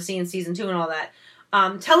what you want to see in season 2 and all that,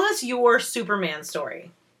 tell us your Superman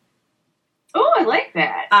story. Oh, I like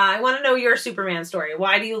that. I want to know your Superman story.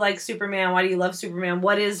 Why do you like Superman? Why do you love Superman?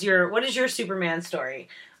 What is your Superman story?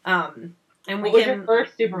 And what was your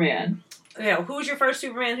first Superman? Who's your first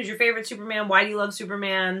Superman? Who's your favorite Superman? Why do you love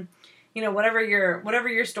Superman? Whatever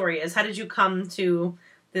your story is. How did you come to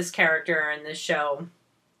this character and this show?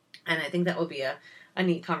 And I think that would be a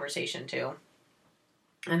neat conversation too.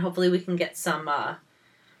 And hopefully we can get some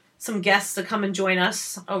guests to come and join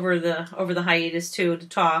us over the hiatus too to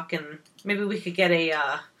talk, and maybe we could get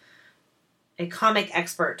a comic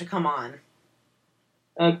expert to come on.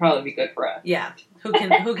 That would probably be good for us. Yeah, who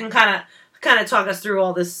can kind of talk us through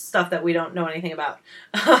all this stuff that we don't know anything about.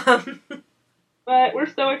 But we're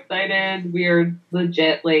so excited. We're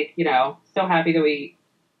legit, so happy that we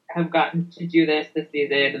have gotten to do this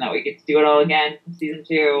season and that we get to do it all again in season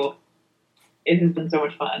 2. It has been so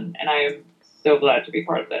much fun, and I am so glad to be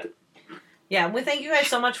part of it. Yeah, we thank you guys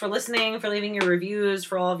so much for listening, for leaving your reviews,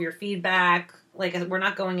 for all of your feedback. We're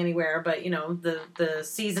not going anywhere, but the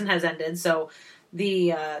season has ended, so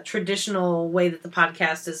the traditional way that the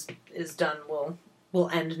podcast is done will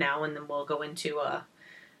end now, and then we'll go into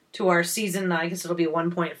to our season. I guess it'll be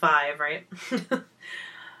 1.5, right?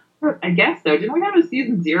 I guess so. Didn't we have a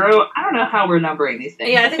season 0? I don't know how we're numbering these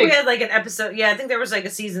things. Yeah, I think we had an episode. Yeah, I think there was a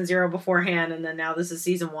season 0 beforehand, and then now this is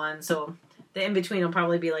season 1. So the in between will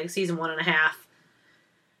probably be season 1.5.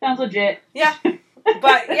 Sounds legit. Yeah.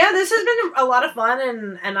 But yeah, this has been a lot of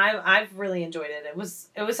fun, and I've really enjoyed it. It was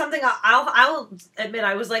something I'll admit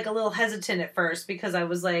I was like a little hesitant at first because I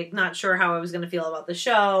was like not sure how I was going to feel about the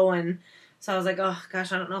show, and so I was like, oh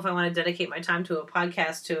gosh, I don't know if I want to dedicate my time to a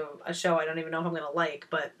podcast to a show I don't even know if I'm going to like.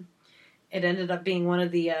 But it ended up being one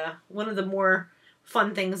of the more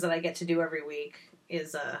fun things that I get to do every week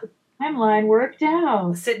is timeline worked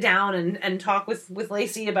out. Sit down and talk with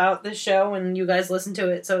Lacey about the show, and you guys listen to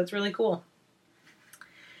it, so it's really cool.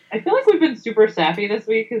 I feel like we've been super sappy this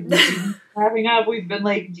week because we've been wrapping up. We've been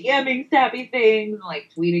like DMing sappy things, and,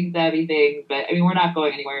 like tweeting sappy things, but I mean we're not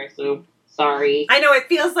going anywhere, so sorry. I know it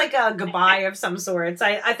feels like a goodbye of some sorts.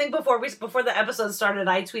 I think before the episode started,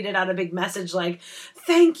 I tweeted out a big message like,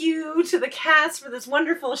 "Thank you to the cast for this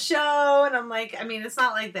wonderful show," and I'm like, I mean, it's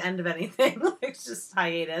not like the end of anything. It's just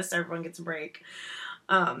hiatus. Everyone gets a break.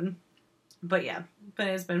 But yeah, but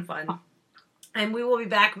it's been fun. And we will be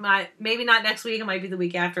back, maybe not next week, it might be the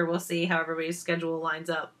week after. We'll see how everybody's schedule lines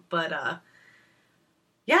up. But,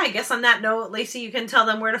 yeah, I guess on that note, Lacey, you can tell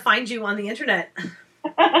them where to find you on the internet.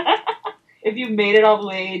 If you made it all the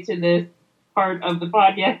way to this part of the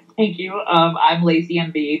podcast, thank you. I'm Lacey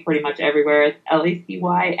MB pretty much everywhere. It's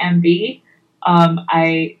LACYMB.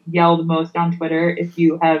 I yell the most on Twitter. If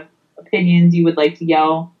you have opinions you would like to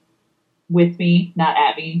yell with me, not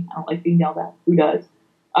at me. I don't like being yelled at. Who does?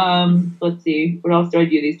 Let's see. What else do I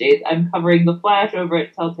do these days? I'm covering The Flash over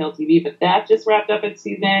at Telltale TV, but that just wrapped up its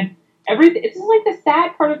season. It's just like the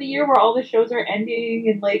sad part of the year where all the shows are ending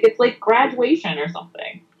and like it's like graduation or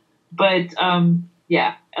something. But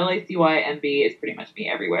yeah, LACYMB is pretty much me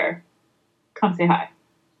everywhere. Come say hi.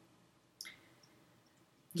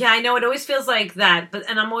 Yeah, I know it always feels like that,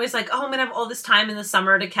 and I'm always like, oh, I'm gonna have all this time in the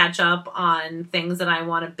summer to catch up on things that I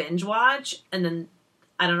want to binge watch, and then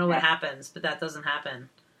I don't know what happens, but that doesn't happen.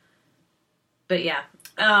 But yeah,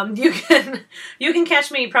 you can catch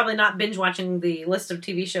me probably not binge watching the list of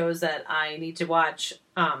TV shows that I need to watch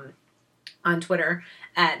on Twitter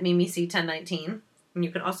at MimiC1019. And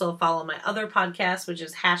you can also follow my other podcast, which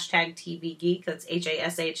is #TVGeek. That's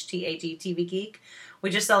HASHTAG TV Geek. We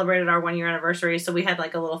just celebrated our 1-year anniversary, so we had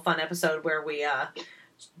like a little fun episode where we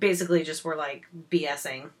basically just were like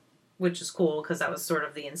BSing, which is cool because that was sort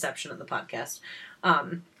of the inception of the podcast.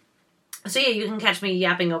 So yeah, you can catch me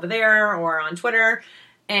yapping over there or on Twitter.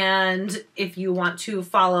 And if you want to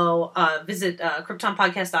follow, visit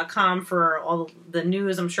KryptonPodcast.com for all the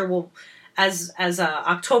news. I'm sure we'll, as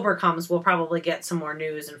October comes, we'll probably get some more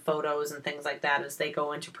news and photos and things like that as they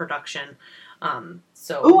go into production. Oh,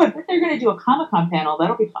 I bet they're going to do a Comic-Con panel.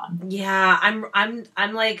 That'll be fun. Yeah, I'm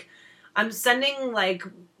sending like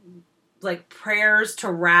prayers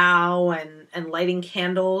to Rao and lighting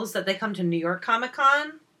candles that they come to New York Comic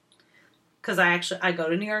Con. Because I go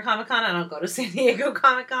to New York Comic Con. I don't go to San Diego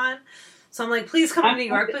Comic Con. So I'm like, please come to New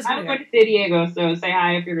York. Please come to New York. I'm going to San Diego, so say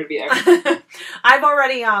hi if you're going to be there. I've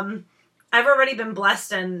already been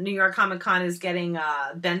blessed, and New York Comic Con is getting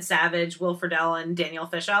Ben Savage, Will Friedle, and Danielle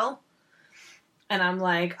Fishel. And I'm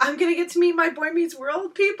like, I'm going to get to meet my Boy Meets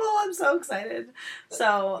World people. I'm so excited.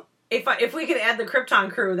 So if we could add the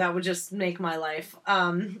Krypton crew, that would just make my life. I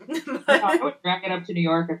would drag it up to New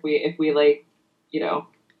York if we like,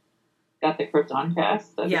 got the Krypton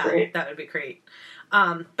cast. That'd be great. That would be great.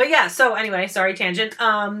 But yeah, so anyway, sorry, tangent.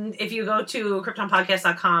 If you go to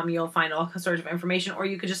KryptonPodcast.com, you'll find all sorts of information, or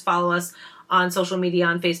you could just follow us on social media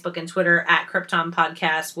on Facebook and Twitter at Krypton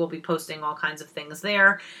Podcast. We'll be posting all kinds of things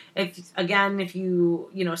there. If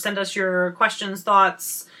you send us your questions,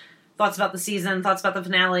 thoughts about the season, thoughts about the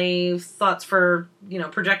finale, thoughts for,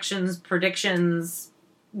 projections, predictions,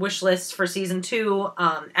 wish lists for season 2,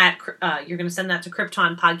 you're going to send that to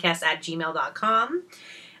KryptonPodcast@gmail.com.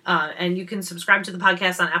 And you can subscribe to the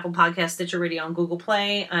podcast on Apple Podcasts, Stitcher Radio, and Google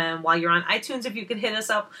Play. And while you're on iTunes, if you could hit us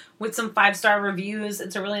up with some 5-star reviews,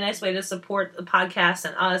 it's a really nice way to support the podcast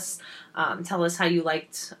and us. Tell us how you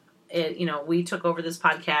liked it. We took over this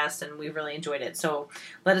podcast and we really enjoyed it. So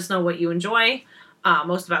let us know what you enjoy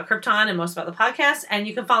most about Krypton and most about the podcast. And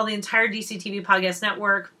you can follow the entire DCTV Podcast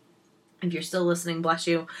Network. If you're still listening, bless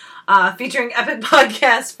you. Featuring epic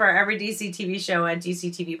podcasts for every DC TV show at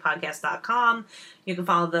DCTVpodcast.com. You can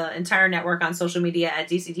follow the entire network on social media at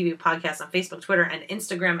DCTV Podcast on Facebook, Twitter, and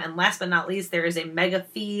Instagram. And last but not least, there is a mega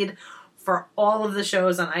feed for all of the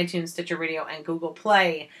shows on iTunes, Stitcher Radio, and Google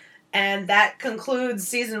Play. And that concludes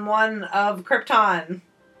season 1 of Krypton.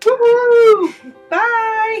 Woohoo! Bye!